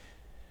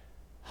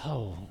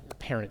 Oh,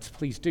 parents,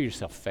 please do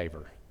yourself a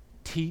favor.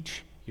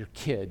 Teach your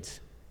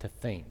kids to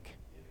think.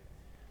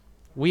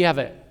 We have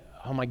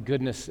oh my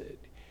goodness,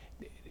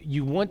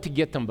 you want to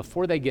get them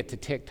before they get to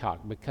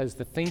TikTok, because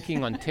the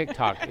thinking on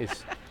TikTok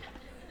is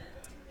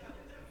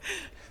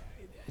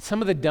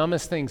some of the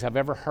dumbest things I've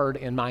ever heard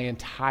in my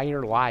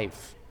entire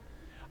life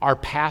are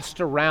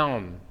passed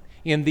around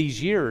in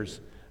these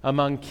years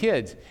among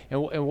kids.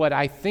 And what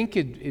I think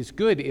is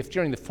good, if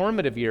during the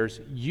formative years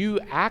you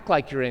act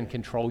like you're in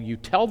control, you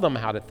tell them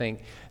how to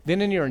think,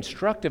 then in your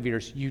instructive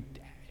years you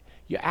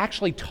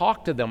actually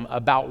talk to them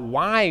about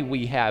why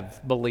we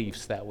have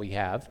beliefs that we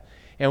have,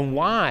 and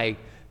why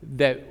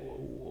that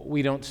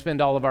we don't spend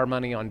all of our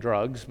money on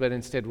drugs, but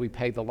instead we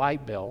pay the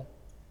light bill.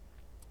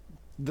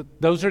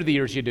 Those are the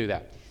years you do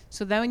that.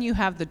 So then you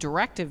have the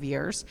directive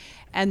years,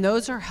 and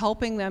those are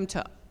helping them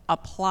to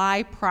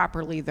apply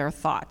properly their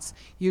thoughts.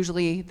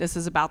 Usually this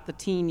is about the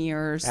teen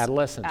years.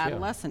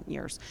 Adolescent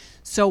years.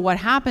 So what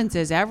happens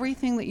is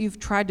everything that you've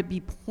tried to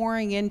be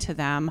pouring into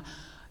them,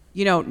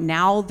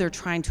 now they're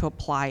trying to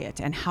apply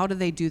it. And how do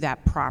they do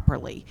that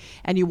properly?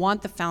 And you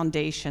want the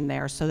foundation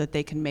there so that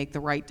they can make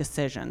the right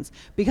decisions.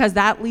 Because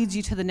that leads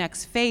you to the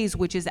next phase,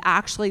 which is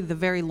actually the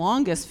very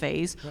longest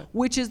phase, right,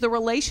 which is the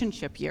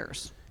relationship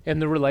years. And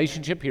the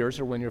relationship years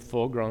are when you're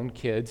full-grown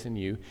kids and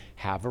you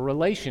have a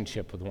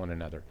relationship with one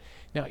another.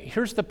 Now,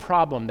 here's the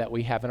problem that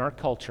we have in our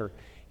culture,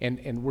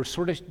 and we're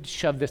sort of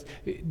shoved this.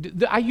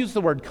 I use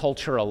the word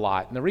culture a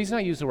lot, and the reason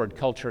I use the word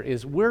culture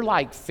is we're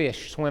like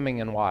fish swimming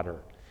in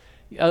water.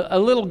 A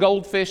little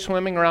goldfish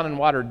swimming around in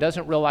water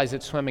doesn't realize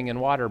it's swimming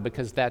in water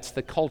because that's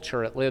the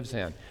culture it lives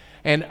in.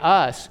 And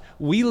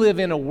we live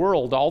in a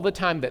world all the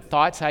time that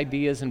thoughts,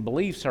 ideas, and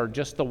beliefs are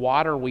just the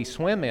water we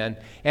swim in.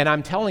 And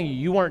I'm telling you,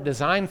 you weren't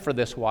designed for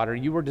this water.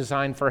 You were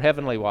designed for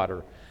heavenly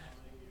water.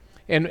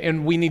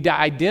 And we need to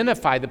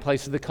identify the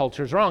places the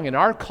culture is wrong. And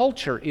our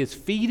culture is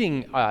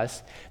feeding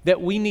us that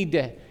we need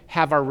to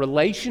have our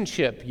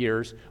relationship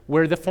years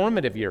where the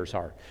formative years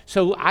are.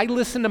 So I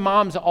listen to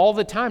moms all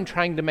the time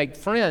trying to make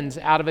friends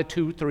out of a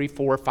 2, 3,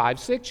 4, 5,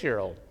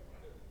 6-year-old.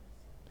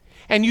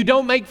 And you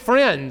don't make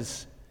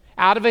friends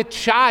out of a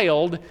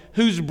child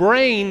whose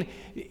brain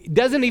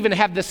doesn't even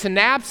have the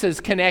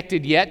synapses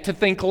connected yet to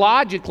think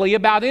logically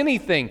about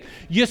anything.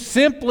 You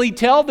simply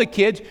tell the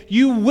kids,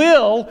 you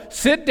will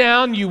sit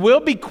down, you will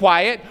be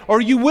quiet,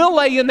 or you will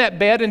lay in that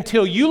bed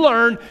until you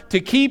learn to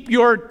keep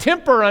your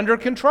temper under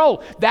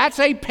control. That's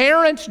a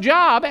parent's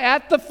job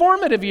at the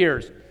formative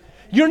years.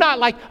 You're not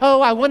like, oh,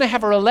 I want to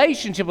have a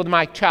relationship with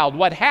my child.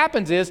 What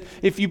happens is,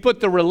 if you put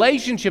the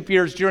relationship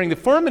years during the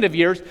formative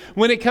years,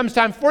 when it comes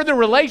time for the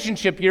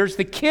relationship years,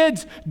 the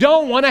kids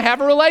don't want to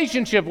have a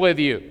relationship with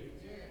you.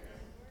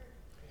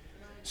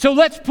 So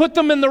let's put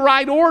them in the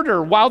right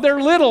order. While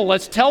they're little,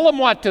 let's tell them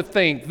what to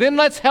think. Then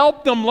let's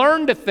help them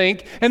learn to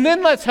think. And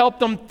then let's help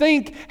them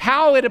think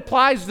how it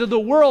applies to the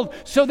world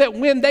so that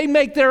when they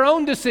make their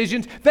own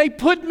decisions, they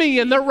put me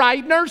in the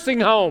right nursing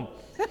home.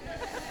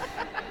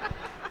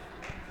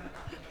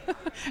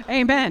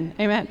 Amen.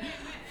 Amen.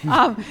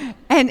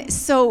 And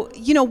so,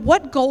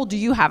 what goal do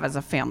you have as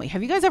a family?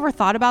 Have you guys ever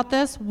thought about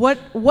this?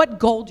 What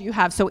goal do you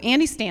have? So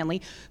Andy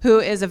Stanley, who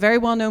is a very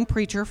well-known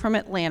preacher from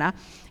Atlanta,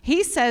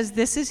 he says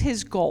this is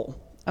his goal,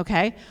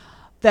 okay?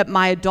 That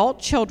my adult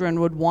children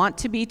would want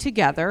to be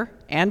together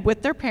and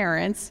with their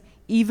parents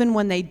even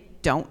when they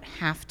don't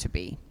have to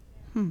be.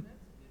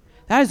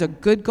 That is a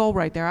good goal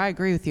right there. I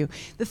agree with you.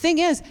 The thing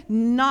is,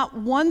 not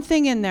one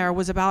thing in there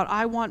was about,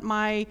 I want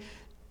my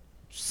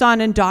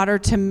son and daughter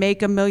to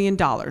make $1 million,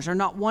 or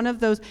not one of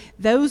those.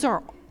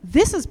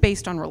 This is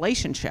based on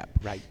relationship.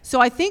 Right. So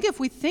I think if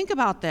we think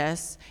about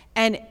this,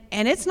 and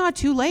it's not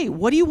too late.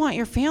 What do you want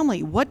your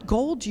family? What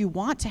goal do you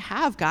want to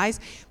have, guys?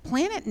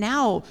 Plan it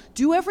now.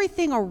 Do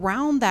everything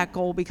around that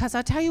goal, because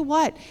I tell you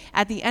what,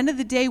 at the end of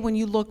the day, when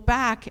you look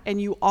back and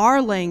you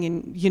are laying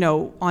in,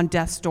 on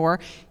death's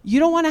door, you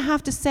don't want to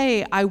have to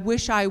say, I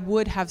wish I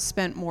would have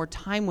spent more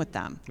time with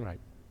them. Right.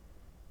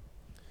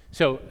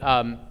 So,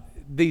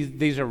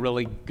 These are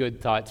really good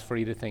thoughts for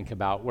you to think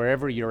about.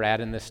 Wherever you're at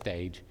in this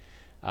stage,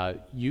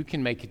 you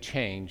can make a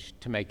change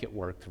to make it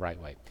work the right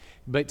way.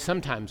 But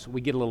sometimes we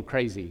get a little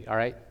crazy, all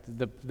right?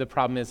 The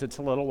problem is it's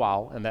a little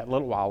while, and that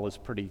little while is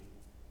pretty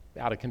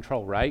out of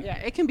control, right? Yeah,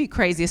 it can be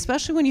crazy,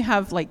 especially when you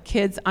have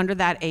kids under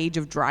that age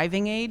of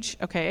driving age.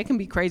 Okay, it can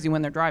be crazy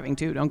when they're driving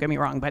too, don't get me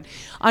wrong, but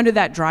under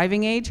that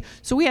driving age.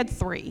 So we had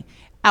 3.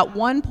 At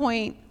one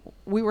point,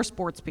 we were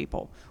sports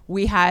people.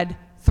 We had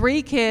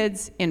 3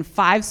 kids in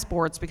 5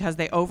 sports because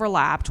they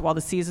overlapped while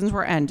the seasons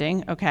were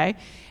ending, okay?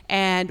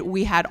 And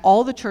we had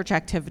all the church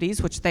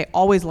activities, which they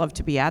always loved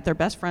to be at. Their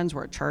best friends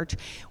were at church.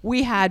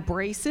 We had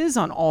braces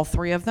on all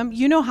 3 of them.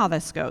 You know how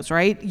this goes,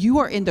 right? You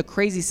are in the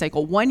crazy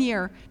cycle. One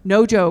year,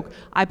 no joke,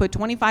 I put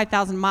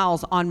 25,000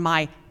 miles on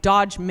my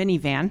Dodge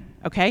minivan,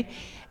 okay?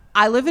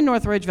 I live in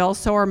North Ridgeville,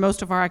 so are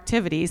most of our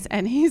activities,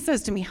 and he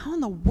says to me, how in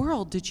the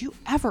world did you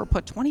ever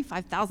put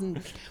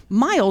 25,000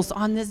 miles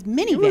on this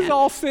minivan? It was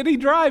all city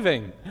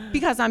driving.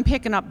 Because I'm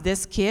picking up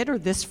this kid or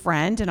this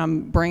friend, and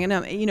I'm bringing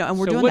them, and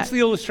we're doing that. So what's the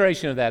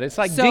illustration of that? It's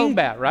like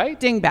dingbat, right?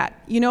 Dingbat.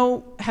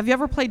 Have you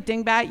ever played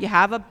dingbat? You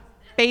have a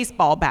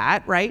baseball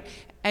bat, right?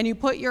 And you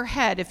put your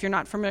head, if you're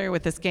not familiar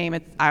with this game,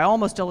 I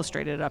almost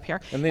illustrated it up here.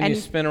 And then you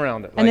spin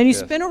around it. And then you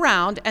spin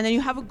around, and then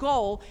you have a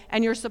goal,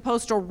 and you're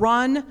supposed to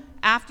run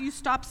after you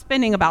stop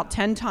spinning about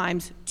 10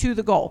 times to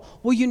the goal.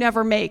 Well, you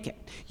never make it.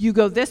 You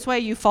go this way,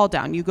 you fall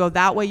down. You go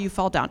that way, you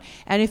fall down.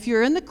 And if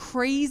you're in the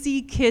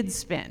crazy kid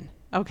spin,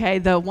 okay,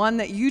 the one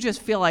that you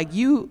just feel like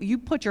you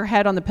put your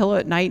head on the pillow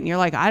at night and you're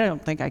like, I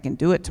don't think I can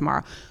do it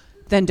tomorrow,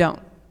 then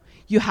don't.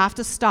 You have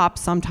to stop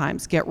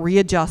sometimes, get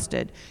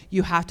readjusted.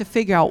 You have to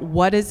figure out,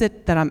 what is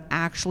it that I'm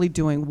actually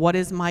doing? What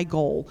is my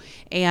goal?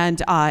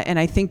 And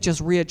I think just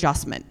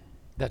readjustment.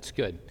 That's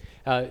good.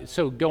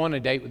 So go on a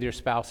date with your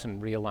spouse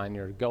and realign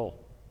your goal.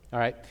 All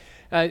right.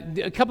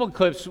 A couple of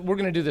clips. We're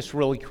going to do this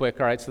really quick.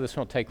 All right. So this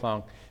won't take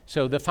long.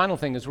 So the final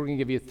thing is we're going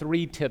to give you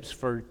 3 tips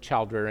for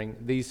child rearing.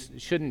 These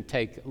shouldn't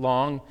take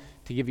long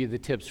to give you the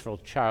tips for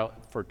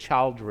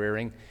child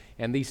rearing.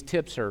 And these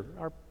tips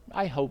are,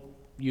 I hope,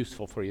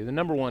 useful for you. The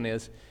number one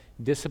is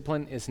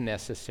discipline is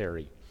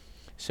necessary.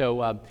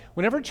 So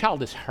whenever a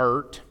child is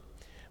hurt,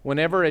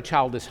 whenever a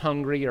child is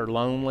hungry or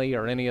lonely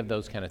or any of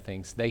those kind of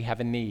things, they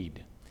have a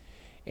need.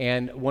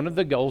 And one of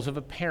the goals of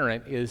a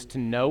parent is to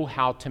know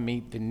how to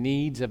meet the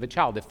needs of a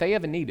child. If they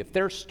have a need, if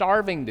they're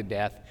starving to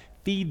death,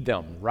 feed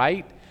them,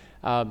 right?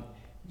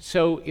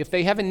 So if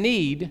they have a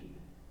need,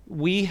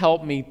 we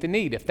help meet the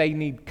need. If they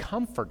need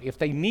comfort,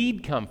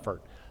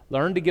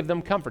 learn to give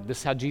them comfort. This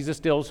is how Jesus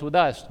deals with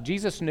us.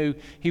 Jesus knew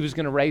he was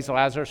going to raise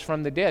Lazarus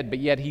from the dead, but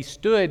yet he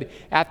stood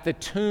at the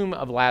tomb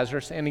of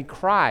Lazarus and he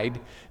cried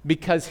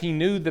because he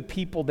knew the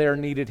people there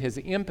needed his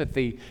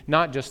empathy,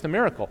 not just the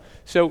miracle.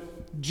 So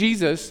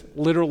Jesus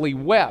literally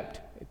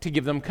wept to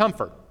give them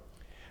comfort.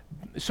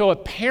 So a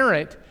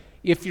parent,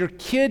 if your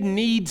kid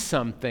needs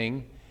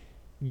something,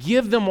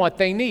 give them what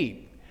they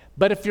need.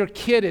 But if your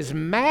kid is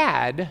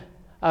mad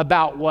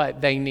about what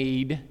they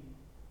need,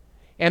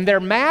 and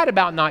they're mad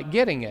about not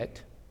getting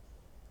it,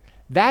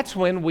 that's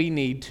when we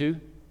need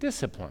to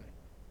discipline.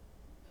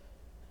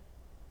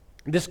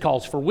 This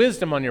calls for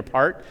wisdom on your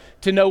part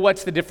to know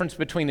what's the difference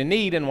between a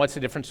need and what's the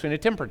difference between a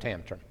temper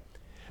tantrum.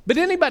 But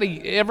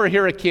anybody ever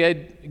hear a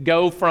kid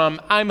go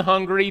from I'm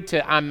hungry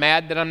to I'm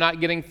mad that I'm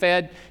not getting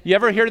fed? You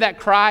ever hear that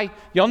cry?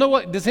 Y'all know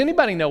what? Does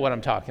anybody know what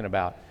I'm talking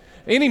about?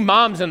 Any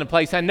moms in the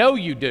place? I know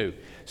you do.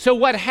 So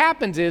what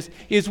happens is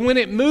when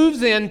it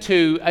moves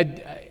into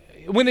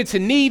when it's a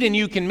need and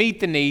you can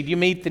meet the need, you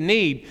meet the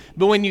need.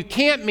 But when you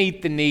can't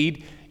meet the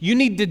need, you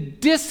need to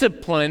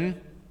discipline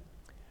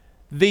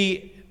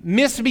the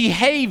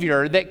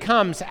misbehavior that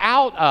comes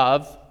out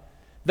of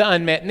the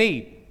unmet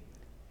need.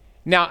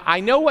 Now, I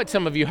know what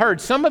some of you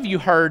heard. Some of you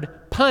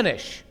heard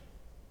punish.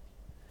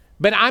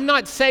 But I'm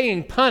not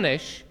saying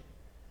punish.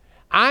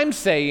 I'm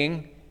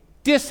saying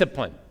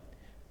discipline.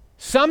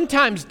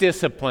 Sometimes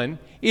discipline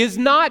is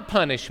not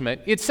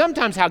punishment. It's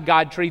sometimes how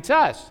God treats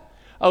us.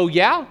 Oh,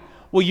 yeah?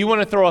 Well, you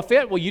want to throw a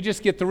fit? Well, you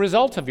just get the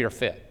results of your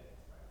fit.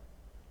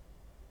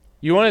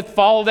 You want to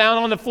fall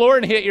down on the floor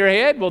and hit your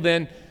head? Well,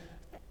 then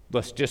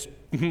let's just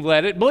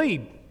let it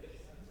bleed.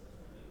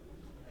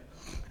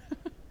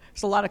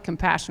 There's a lot of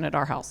compassion at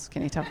our house,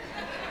 can you tell?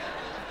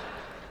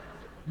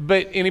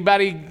 But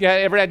anybody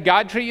ever had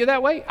God treat you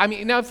that way? I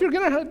mean, now if they're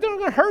going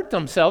to hurt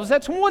themselves,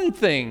 that's one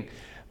thing.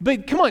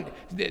 But come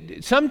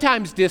on,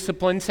 sometimes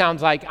discipline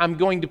sounds like I'm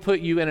going to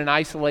put you in an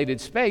isolated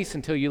space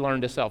until you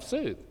learn to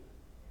self-soothe.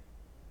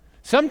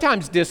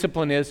 Sometimes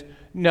discipline is,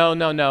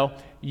 no,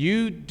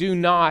 you do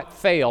not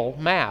fail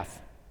math.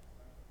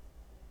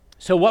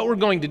 So what we're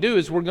going to do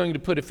is we're going to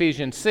put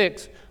Ephesians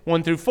 6,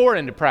 1 through 4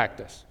 into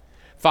practice.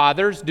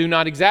 Fathers, do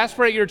not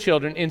exasperate your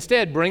children.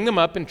 Instead, bring them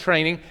up in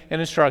training and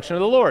instruction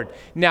of the Lord.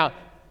 Now,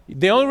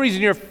 the only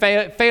reason you're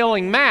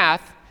failing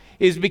math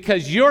is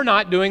because you're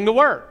not doing the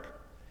work.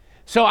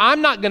 So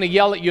I'm not going to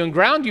yell at you and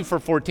ground you for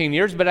 14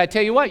 years, but I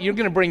tell you what, you're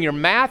going to bring your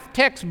math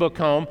textbook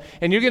home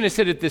and you're going to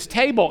sit at this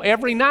table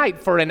every night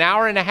for an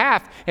hour and a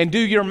half and do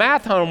your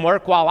math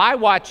homework while I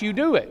watch you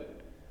do it.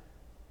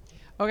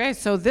 Okay,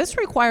 so this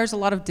requires a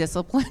lot of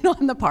discipline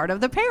on the part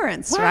of the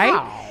parents, Wow.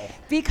 right?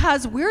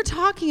 Because we're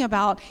talking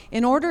about,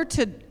 in order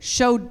to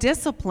show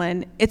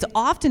discipline, it's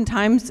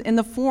oftentimes in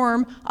the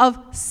form of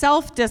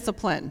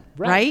self-discipline,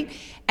 right?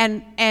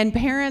 And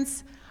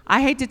parents,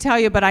 I hate to tell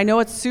you, but I know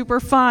it's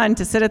super fun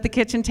to sit at the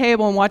kitchen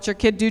table and watch your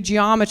kid do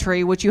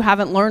geometry, which you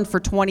haven't learned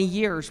for 20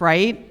 years,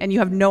 right? And you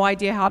have no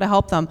idea how to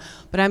help them.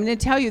 But I'm going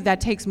to tell you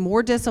that takes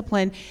more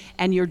discipline,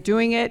 and you're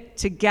doing it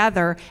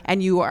together,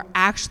 and you are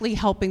actually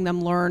helping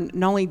them learn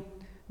not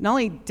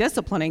only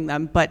disciplining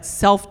them, but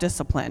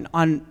self-discipline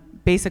on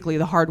basically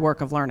the hard work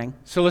of learning.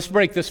 So let's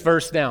break this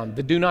verse down.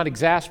 The do not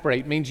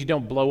exasperate means you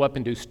don't blow up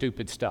and do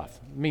stupid stuff.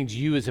 It means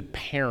you as a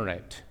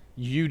parent,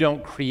 you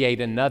don't create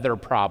another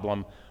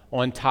problem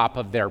on top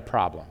of their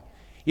problem.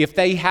 If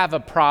they have a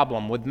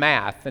problem with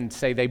math and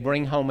say they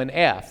bring home an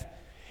F,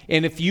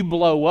 and if you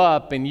blow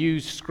up and you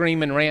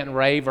scream and rant and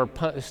rave or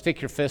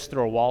stick your fist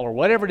through a wall or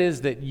whatever it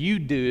is that you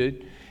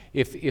do,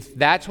 if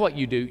that's what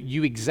you do,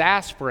 you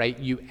exasperate,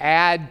 you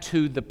add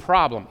to the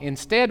problem.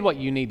 Instead, what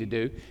you need to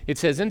do, it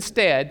says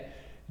instead,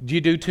 you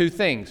do two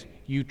things.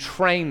 You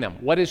train them.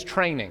 What is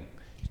training?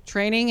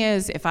 Training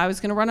is, if I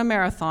was going to run a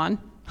marathon,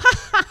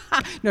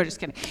 no, just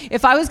kidding.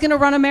 If I was going to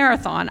run a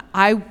marathon,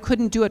 I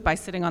couldn't do it by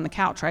sitting on the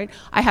couch, right?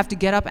 I have to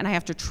get up and I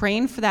have to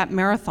train for that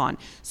marathon.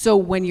 So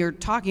when you're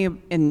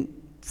talking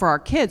for our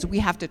kids, we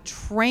have to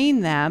train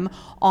them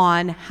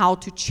on how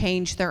to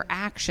change their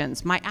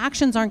actions. My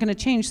actions aren't going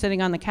to change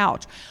sitting on the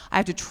couch. I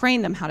have to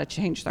train them how to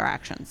change their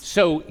actions.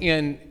 So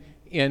in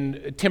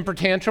temper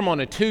tantrum on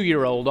a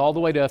 2-year-old all the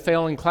way to a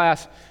failing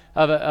class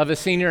of a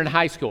senior in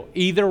high school,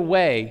 either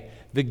way,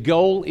 the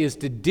goal is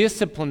to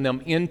discipline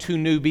them into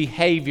new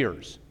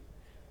behaviors.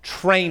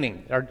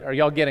 Training. Are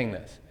y'all getting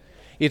this?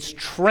 It's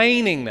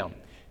training them.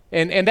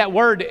 And that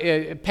word,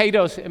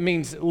 paidos,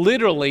 means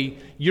literally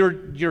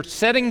you're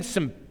setting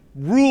some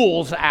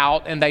rules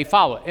out and they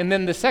follow it. And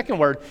then the second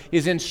word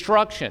is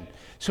instruction.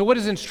 So what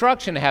does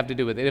instruction have to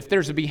do with it? If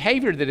there's a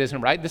behavior that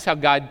isn't right, this is how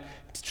God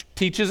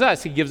teaches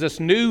us. He gives us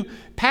new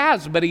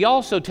paths, but he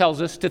also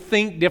tells us to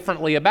think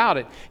differently about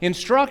it.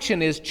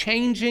 Instruction is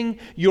changing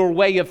your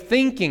way of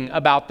thinking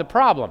about the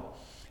problem.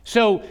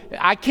 So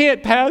I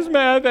can't pass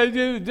math, I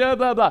do blah,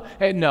 blah, blah.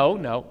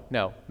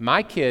 No.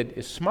 My kid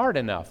is smart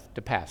enough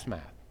to pass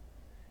math.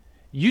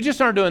 You just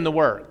aren't doing the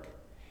work.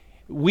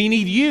 We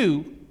need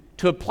you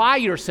to apply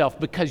yourself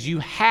because you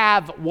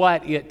have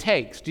what it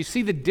takes. Do you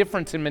see the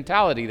difference in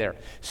mentality there?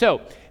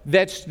 So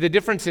that's the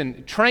difference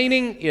in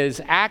training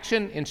is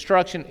action,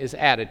 instruction is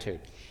attitude.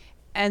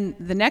 And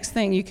the next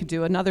thing you could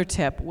do, another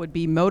tip, would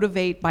be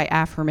motivate by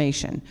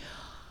affirmation.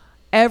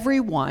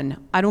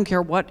 Everyone, I don't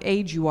care what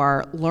age you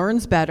are,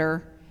 learns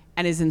better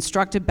and is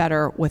instructed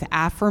better with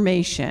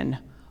affirmation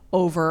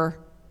over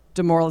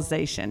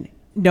demoralization.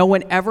 No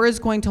one ever is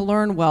going to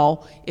learn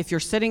well if you're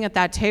sitting at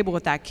that table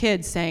with that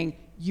kid saying,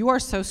 "You are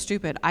so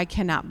stupid, I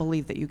cannot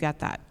believe that you get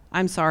that.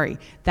 I'm sorry."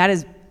 That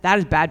is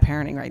bad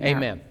parenting right there.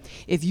 Amen.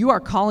 If you are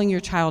calling your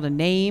child a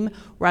name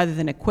rather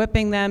than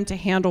equipping them to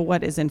handle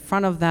what is in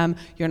front of them,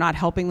 you're not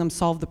helping them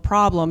solve the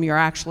problem, you're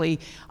actually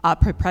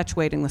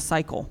perpetuating the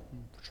cycle.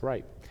 That's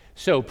right.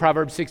 So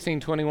Proverbs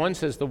 16:21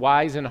 says, "The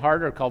wise in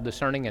heart are called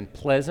discerning, and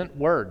pleasant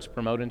words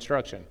promote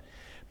instruction."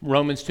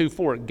 Romans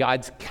 2:4,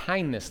 God's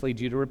kindness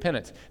leads you to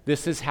repentance.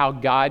 This is how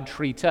God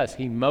treats us.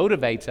 He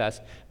motivates us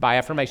by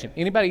affirmation.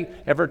 Anybody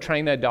ever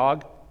train a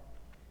dog?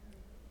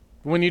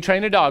 When you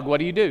train a dog, what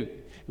do?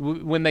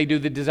 When they do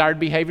the desired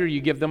behavior, you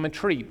give them a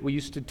treat. We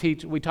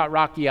taught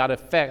Rocky how to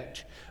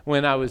fetch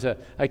when I was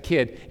a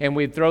kid. And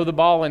we'd throw the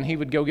ball and he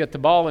would go get the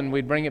ball and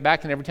we'd bring it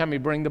back. And every time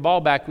he'd bring the ball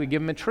back, we'd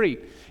give him a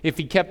treat. If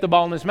he kept the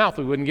ball in his mouth,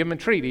 we wouldn't give him a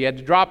treat. He had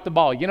to drop the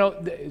ball.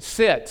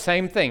 Sit,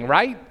 same thing,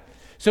 right?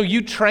 So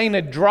you train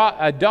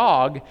a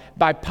dog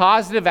by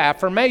positive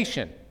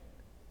affirmation.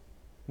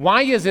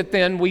 Why is it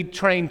then we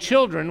train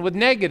children with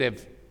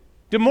negative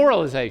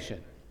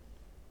demoralization?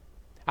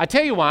 I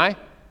tell you why.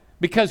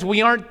 Because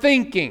we aren't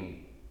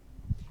thinking.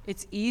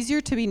 It's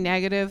easier to be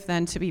negative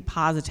than to be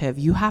positive.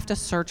 You have to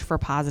search for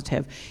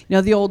positive.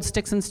 The old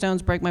sticks and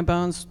stones break my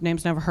bones,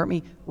 names never hurt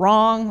me.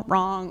 Wrong,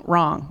 wrong,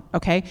 wrong,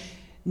 okay?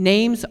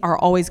 Names are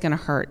always going to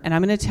hurt. And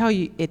I'm going to tell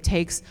you, it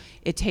takes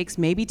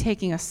maybe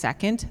taking a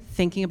second,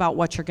 thinking about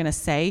what you're going to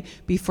say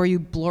before you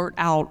blurt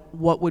out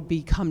what would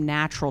become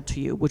natural to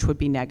you, which would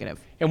be negative.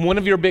 And one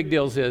of your big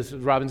deals is,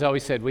 Robin's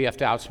always said, we have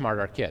to outsmart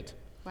our kids.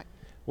 What?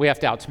 We have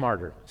to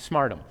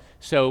smart them.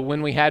 So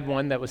when we had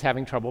one that was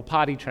having trouble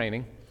potty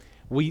training,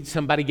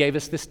 somebody gave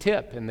us this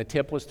tip, and the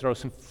tip was throw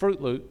some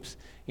Fruit Loops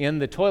in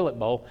the toilet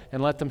bowl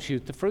and let them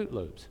shoot the Fruit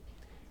Loops.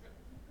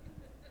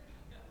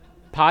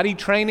 Potty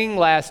training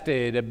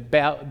lasted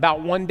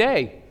about 1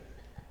 day.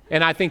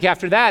 And I think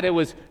after that it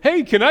was,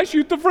 hey, can I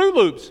shoot the Fruit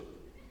Loops?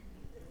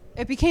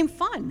 It became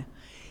fun.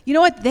 You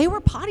know what? They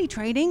were potty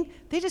training.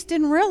 They just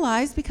didn't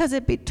realize because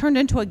it turned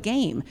into a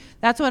game.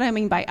 That's what I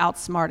mean by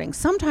outsmarting.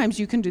 Sometimes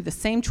you can do the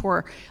same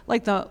chore,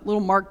 like the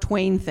little Mark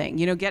Twain thing,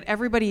 get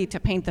everybody to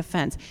paint the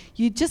fence.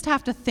 You just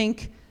have to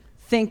think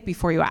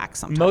before you act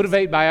sometimes.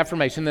 Motivate by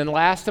affirmation. Then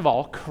last of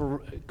all,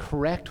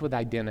 correct with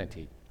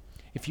identity.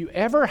 If you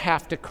ever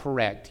have to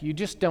correct, you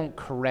just don't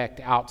correct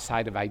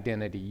outside of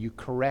identity. You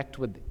correct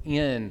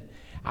within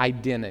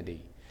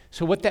identity.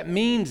 So what that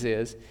means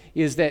is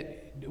that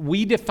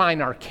we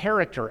define our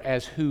character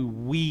as who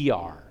we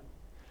are.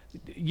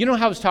 How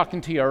I was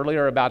talking to you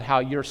earlier about how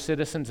you're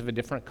citizens of a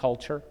different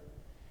culture?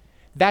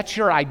 That's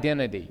your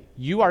identity.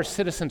 You are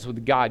citizens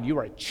with God. You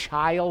are a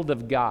child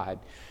of God.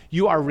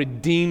 You are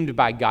redeemed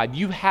by God.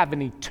 You have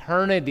an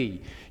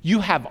eternity. You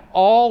have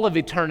all of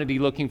eternity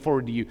looking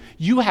forward to you.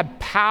 You have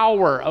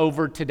power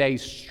over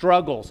today's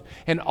struggles.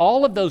 And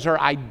all of those are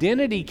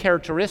identity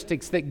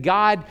characteristics that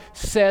God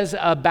says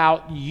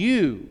about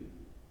you.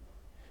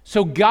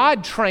 So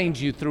God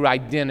trains you through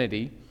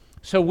identity.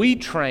 So we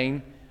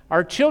train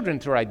our children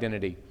through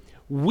identity.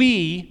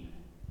 We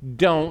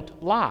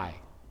don't lie.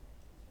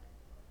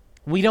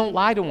 We don't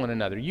lie to one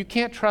another. You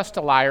can't trust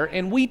a liar,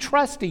 and we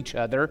trust each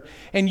other.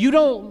 And you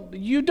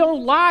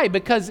don't lie,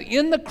 because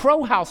in the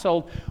Crow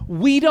household,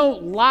 we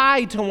don't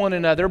lie to one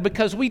another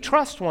because we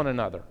trust one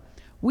another.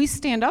 We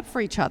stand up for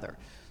each other.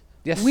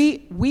 Yes.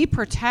 We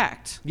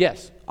protect.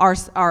 Yes.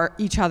 Our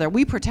each other.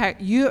 We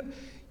protect you.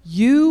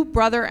 You,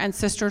 brother and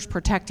sisters,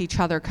 protect each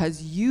other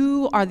because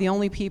you are the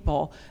only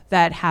people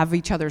that have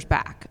each other's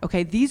back.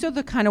 Okay, these are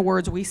the kind of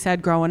words we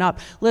said growing up.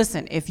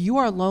 Listen, if you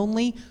are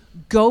lonely,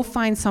 go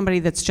find somebody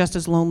that's just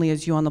as lonely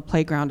as you on the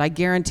playground. I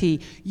guarantee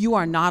you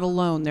are not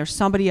alone. There's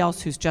somebody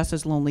else who's just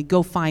as lonely.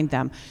 Go find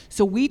them.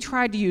 So we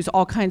tried to use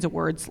all kinds of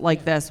words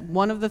like this.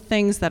 One of the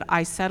things that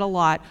I said a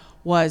lot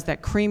was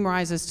that cream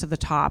rises to the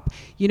top.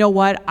 You know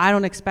what? I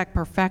don't expect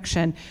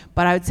perfection,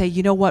 but I would say,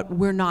 you know what?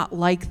 We're not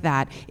like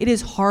that. It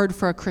is hard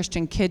for a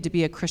Christian kid to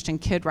be a Christian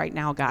kid right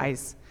now,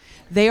 guys.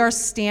 They are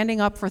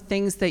standing up for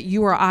things that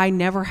you or I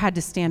never had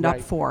to stand up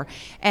for,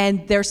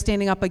 and they're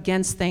standing up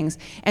against things.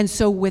 And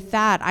so with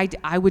that,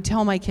 I would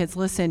tell my kids,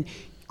 listen,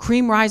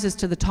 cream rises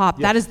to the top.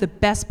 Yes. That is the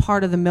best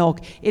part of the milk.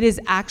 It is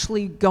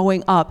actually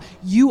going up.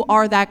 You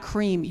are that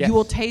cream. Yes. You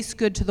will taste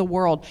good to the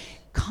world.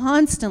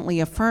 Constantly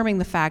affirming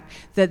the fact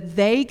that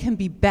they can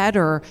be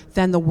better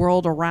than the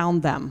world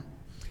around them.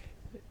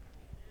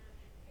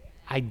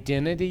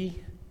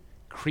 Identity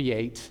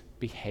creates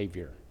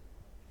behavior.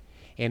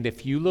 And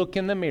if you look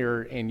in the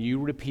mirror and you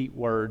repeat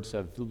words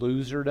of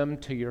loserdom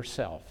to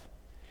yourself,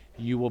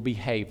 you will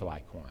behave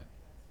like one.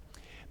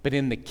 But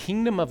in the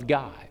kingdom of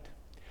God,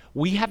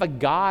 we have a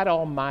God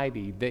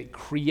Almighty that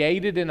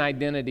created an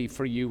identity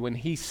for you when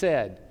He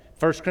said,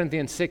 1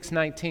 Corinthians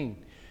 6:19,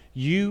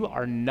 you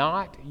are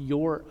not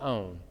your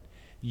own.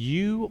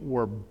 You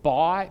were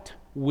bought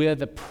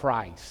with a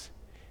price.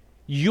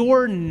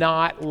 You're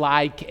not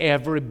like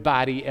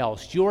everybody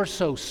else. You're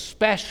so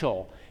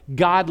special.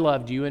 God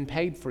loved you and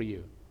paid for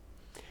you.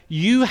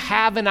 You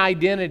have an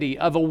identity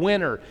of a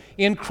winner.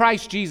 In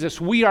Christ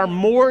Jesus, we are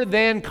more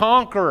than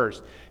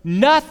conquerors.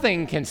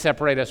 Nothing can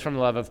separate us from the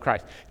love of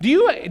Christ. Do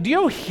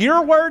you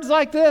hear words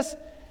like this?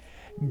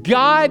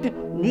 God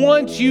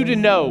wants you to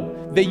know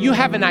that you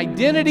have an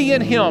identity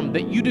in Him,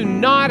 that you do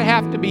not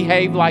have to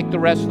behave like the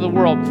rest of the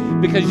world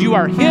because you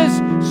are His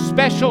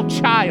special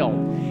child.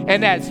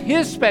 And as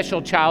His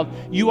special child,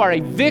 you are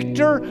a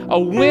victor, a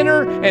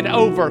winner, an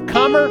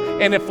overcomer.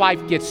 And if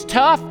life gets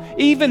tough,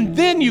 even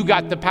then you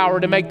got the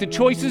power to make the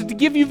choices to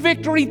give you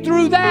victory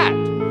through that.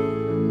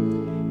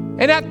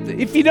 And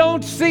if you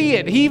don't see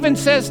it, he even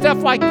says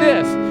stuff like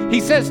this.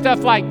 He says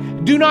stuff like,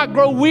 do not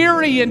grow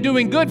weary in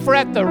doing good, for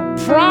at the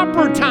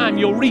proper time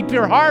you'll reap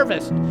your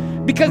harvest.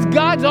 Because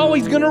God's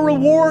always going to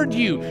reward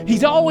you.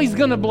 He's always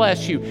going to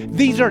bless you.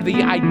 These are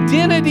the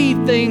identity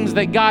things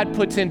that God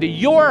puts into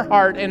your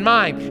heart and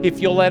mind if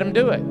you'll let him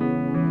do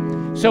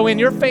it. So in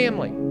your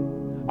family,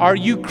 are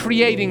you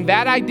creating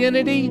that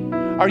identity?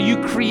 Are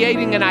you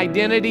creating an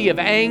identity of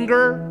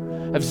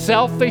anger, of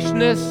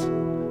selfishness?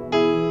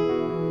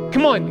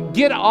 Come on,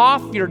 get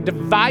off your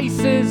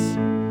devices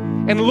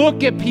and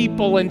look at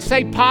people and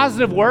say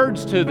positive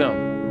words to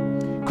them.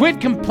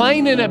 Quit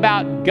complaining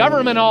about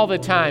government all the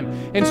time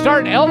and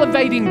start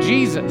elevating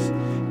Jesus.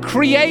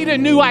 Create a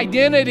new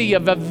identity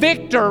of a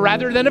victor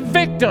rather than a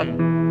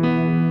victim.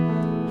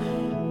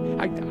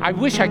 I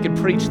wish I could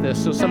preach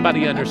this so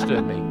somebody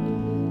understood me.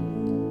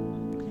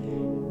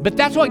 But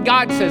that's what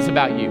God says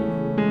about you.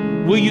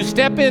 Will you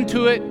step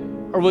into it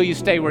or will you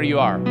stay where you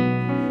are?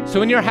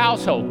 So in your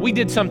household, we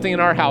did something in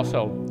our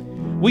household.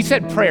 We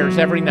said prayers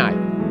every night,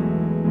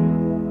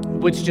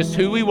 which is just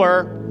who we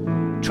were.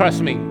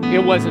 Trust me,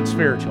 it wasn't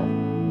spiritual.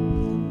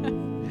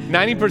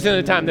 90% of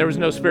the time, there was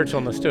no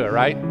spiritualness to it,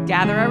 right?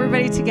 Gather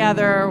everybody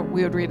together.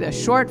 We would read a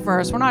short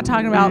verse. We're not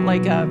talking about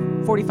like a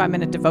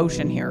 45-minute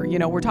devotion here. You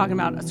know, we're talking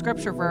about a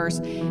scripture verse.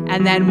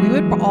 And then we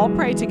would all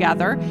pray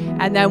together.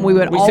 And then we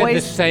would always... We said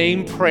the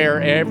same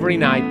prayer every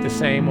night the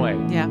same way.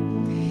 Yeah.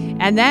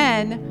 And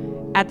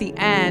then at the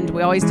end,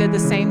 we always did the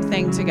same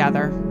thing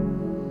together.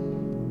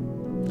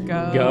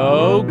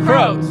 Go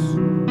Crows.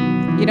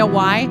 You know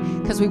why?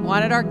 Because we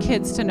wanted our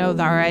kids to know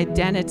that our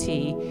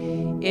identity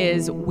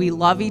is we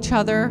love each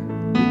other,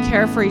 we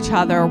care for each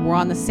other, we're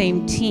on the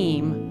same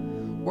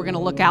team, we're going to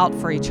look out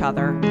for each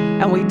other.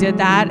 And we did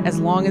that as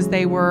long as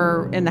they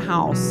were in the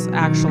house,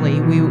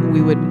 actually.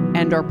 We would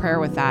end our prayer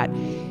with that.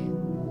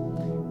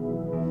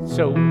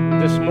 So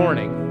this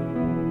morning,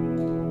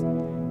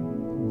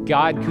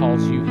 God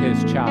calls you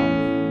his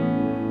child.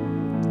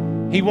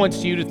 He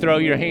wants you to throw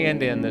your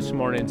hand in this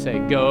morning and say,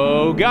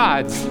 go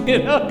Gods, you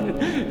know,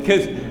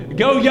 because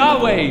go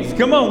Yahweh's.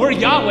 Come on, we're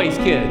Yahweh's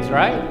kids,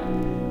 right?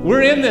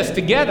 We're in this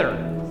together.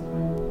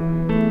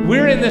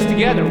 We're in this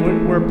together.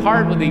 We're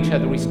apart with each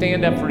other. We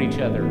stand up for each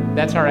other.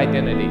 That's our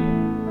identity.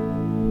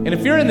 And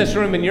if you're in this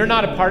room and you're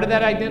not a part of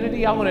that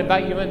identity, I want to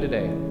invite you in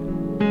today.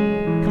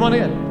 Come on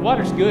in. The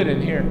water's good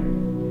in here.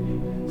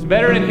 It's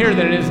better in here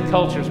than it is in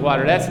Culture's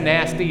water. That's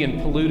nasty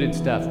and polluted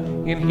stuff.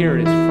 In here,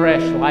 it's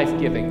fresh,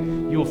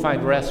 life-giving. You will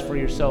find rest for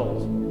your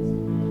souls. I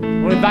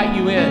want to invite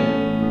you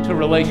in to a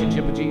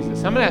relationship with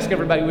Jesus. I'm going to ask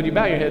everybody, would you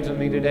bow your heads with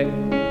me today?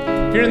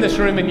 If you're in this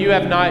room and you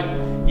have not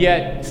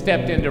yet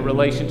stepped into a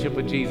relationship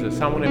with Jesus,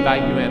 I want to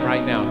invite you in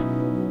right now.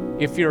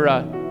 If you're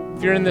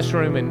in this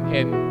room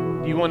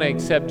and you want to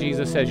accept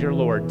Jesus as your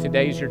Lord,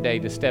 today's your day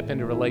to step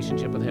into a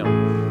relationship with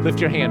him. Lift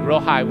your hand real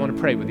high. I want to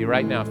pray with you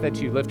right now. If that's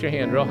you, lift your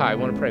hand real high. I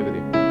want to pray with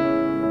you.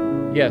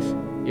 Yes,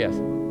 yes.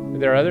 Are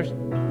there others?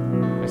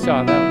 I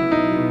saw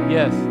that.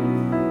 Yes,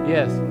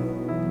 yes.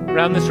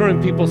 Around this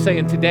room, people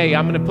saying, today,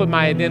 I'm going to put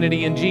my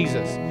identity in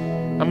Jesus.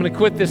 I'm going to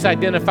quit this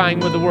identifying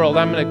with the world.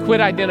 I'm going to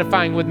quit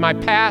identifying with my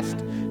past.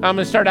 I'm going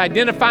to start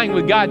identifying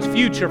with God's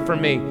future for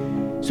me.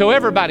 So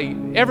everybody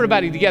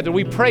together,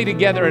 we pray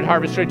together at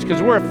Harvest Church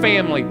because we're a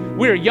family.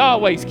 We're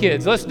Yahweh's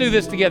kids. Let's do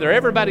this together.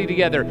 Everybody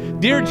together.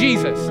 Dear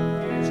Jesus,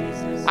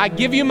 I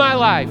give you my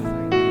life.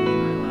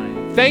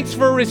 Thanks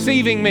for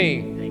receiving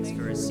me.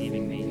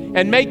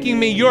 And making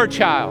me your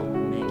child.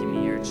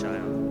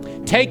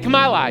 Take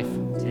my life.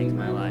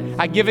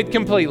 I give it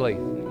completely.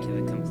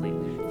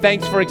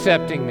 Thanks for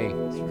accepting me.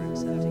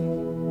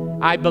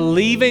 I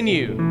believe in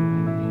you.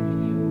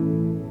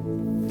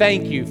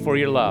 Thank you for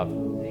your love.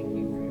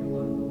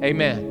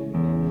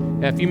 Amen.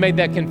 Now, if you made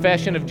that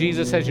confession of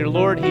Jesus as your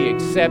Lord, he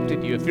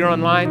accepted you. If you're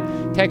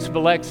online, text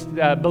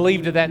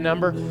believe to that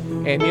number.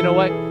 And you know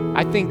what?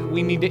 I think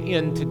we need to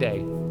end today.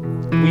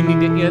 We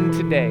need to end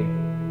today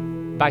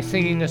by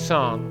singing a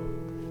song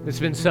that's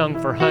been sung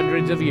for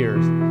hundreds of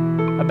years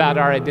about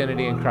our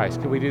identity in Christ.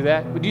 Can we do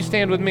that? Would you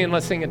stand with me and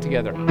let's sing it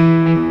together?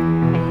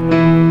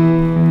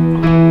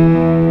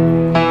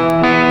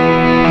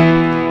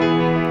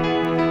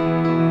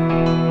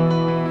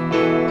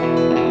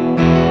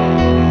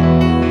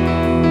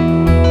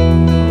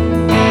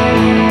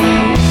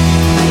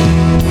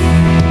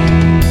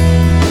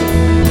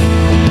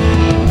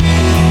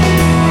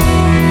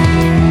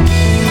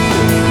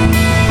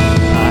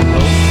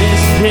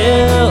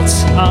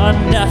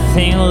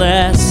 Nothing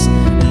less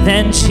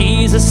than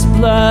Jesus'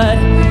 blood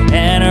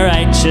and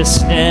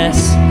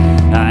righteousness.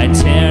 I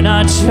dare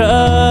not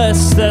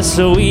trust the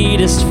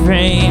sweetest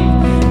frame,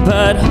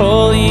 but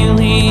wholly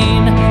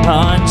lean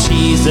on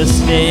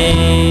Jesus'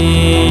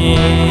 name.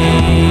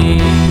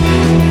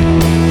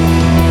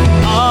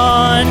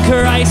 On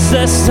Christ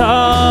the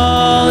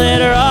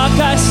solid rock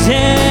I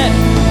stand,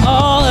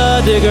 all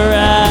other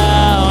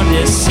ground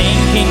is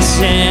sinking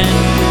sand.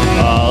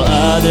 All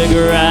other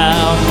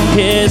ground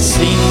is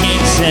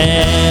sinking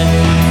sand.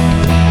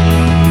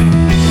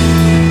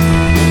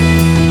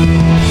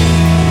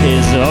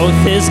 His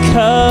both his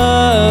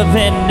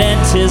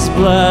covenant, his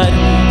blood,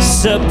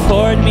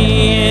 support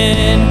me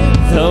in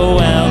the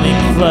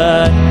whelming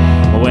flood.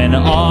 When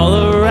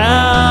all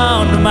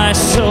around my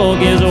soul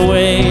gives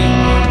way,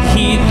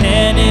 he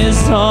then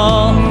is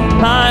all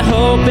my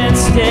hope and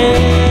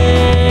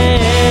stay.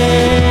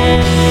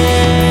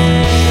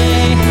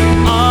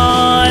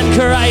 On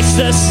Christ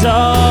the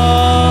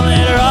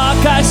solid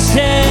rock I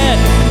stand,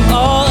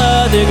 all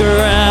other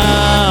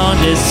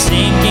ground is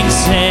sinking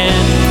sand.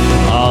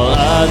 All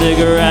other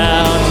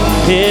ground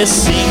is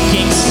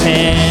sinking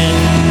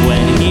sand.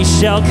 When he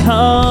shall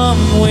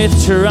come with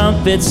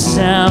trumpet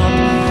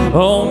sound,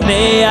 oh,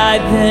 may I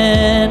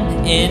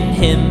then in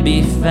him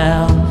be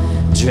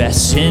found,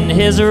 dressed in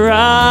his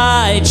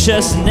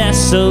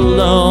righteousness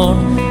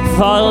alone,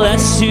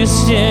 faultless to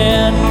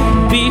stand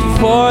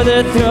before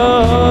the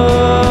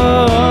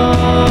throne.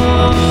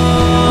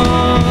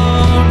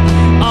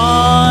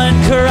 On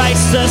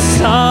Christ the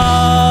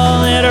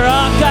solid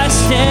rock I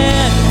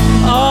stand,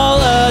 all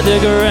other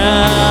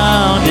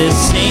ground is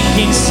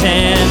sinking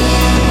sand.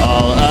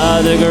 All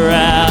other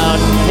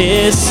ground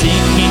is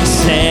sinking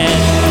sand.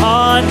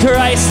 On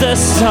Christ the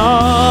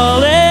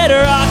solid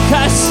rock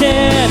I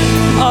stand,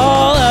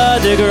 all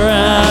other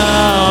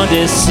ground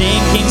is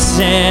sinking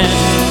sand.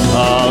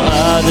 All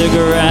other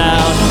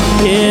ground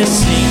is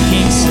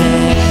sinking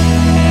sand.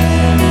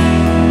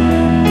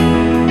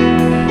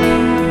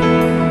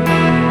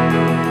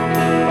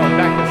 Oh,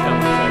 back this up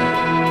a second.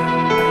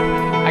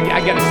 I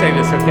got to say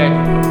this, okay?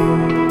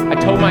 I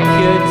told my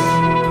kids,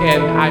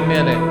 and I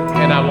meant it,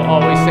 and I will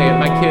always say it.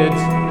 My kids,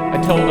 I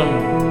told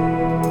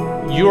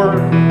them, you're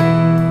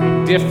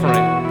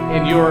different,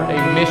 and you're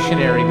a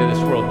missionary to this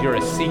world. You're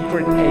a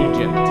secret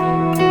agent.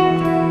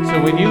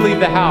 So when you leave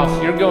the house,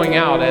 you're going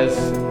out as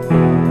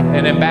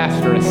an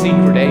ambassador, a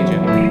secret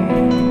agent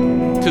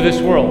to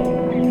this world.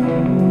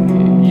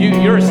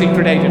 You're a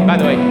secret agent. By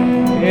the way,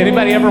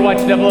 anybody ever watch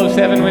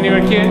 007 when you were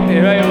a kid?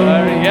 Anybody,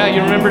 yeah,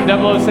 you remember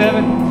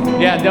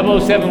 007? Yeah,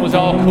 007 was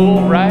all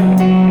cool, right?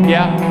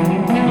 Yeah.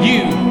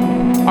 You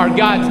are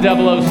God's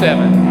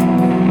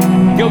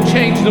 007. Go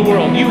change the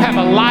world. You have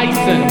a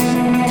license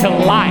to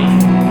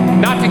life.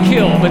 Not to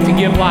kill, but to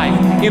give life.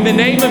 In the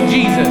name of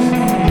Jesus,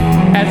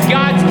 as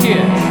God's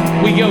kids,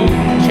 we go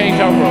change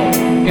our world.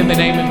 In the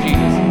name of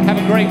Jesus. Have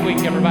a great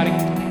week, everybody.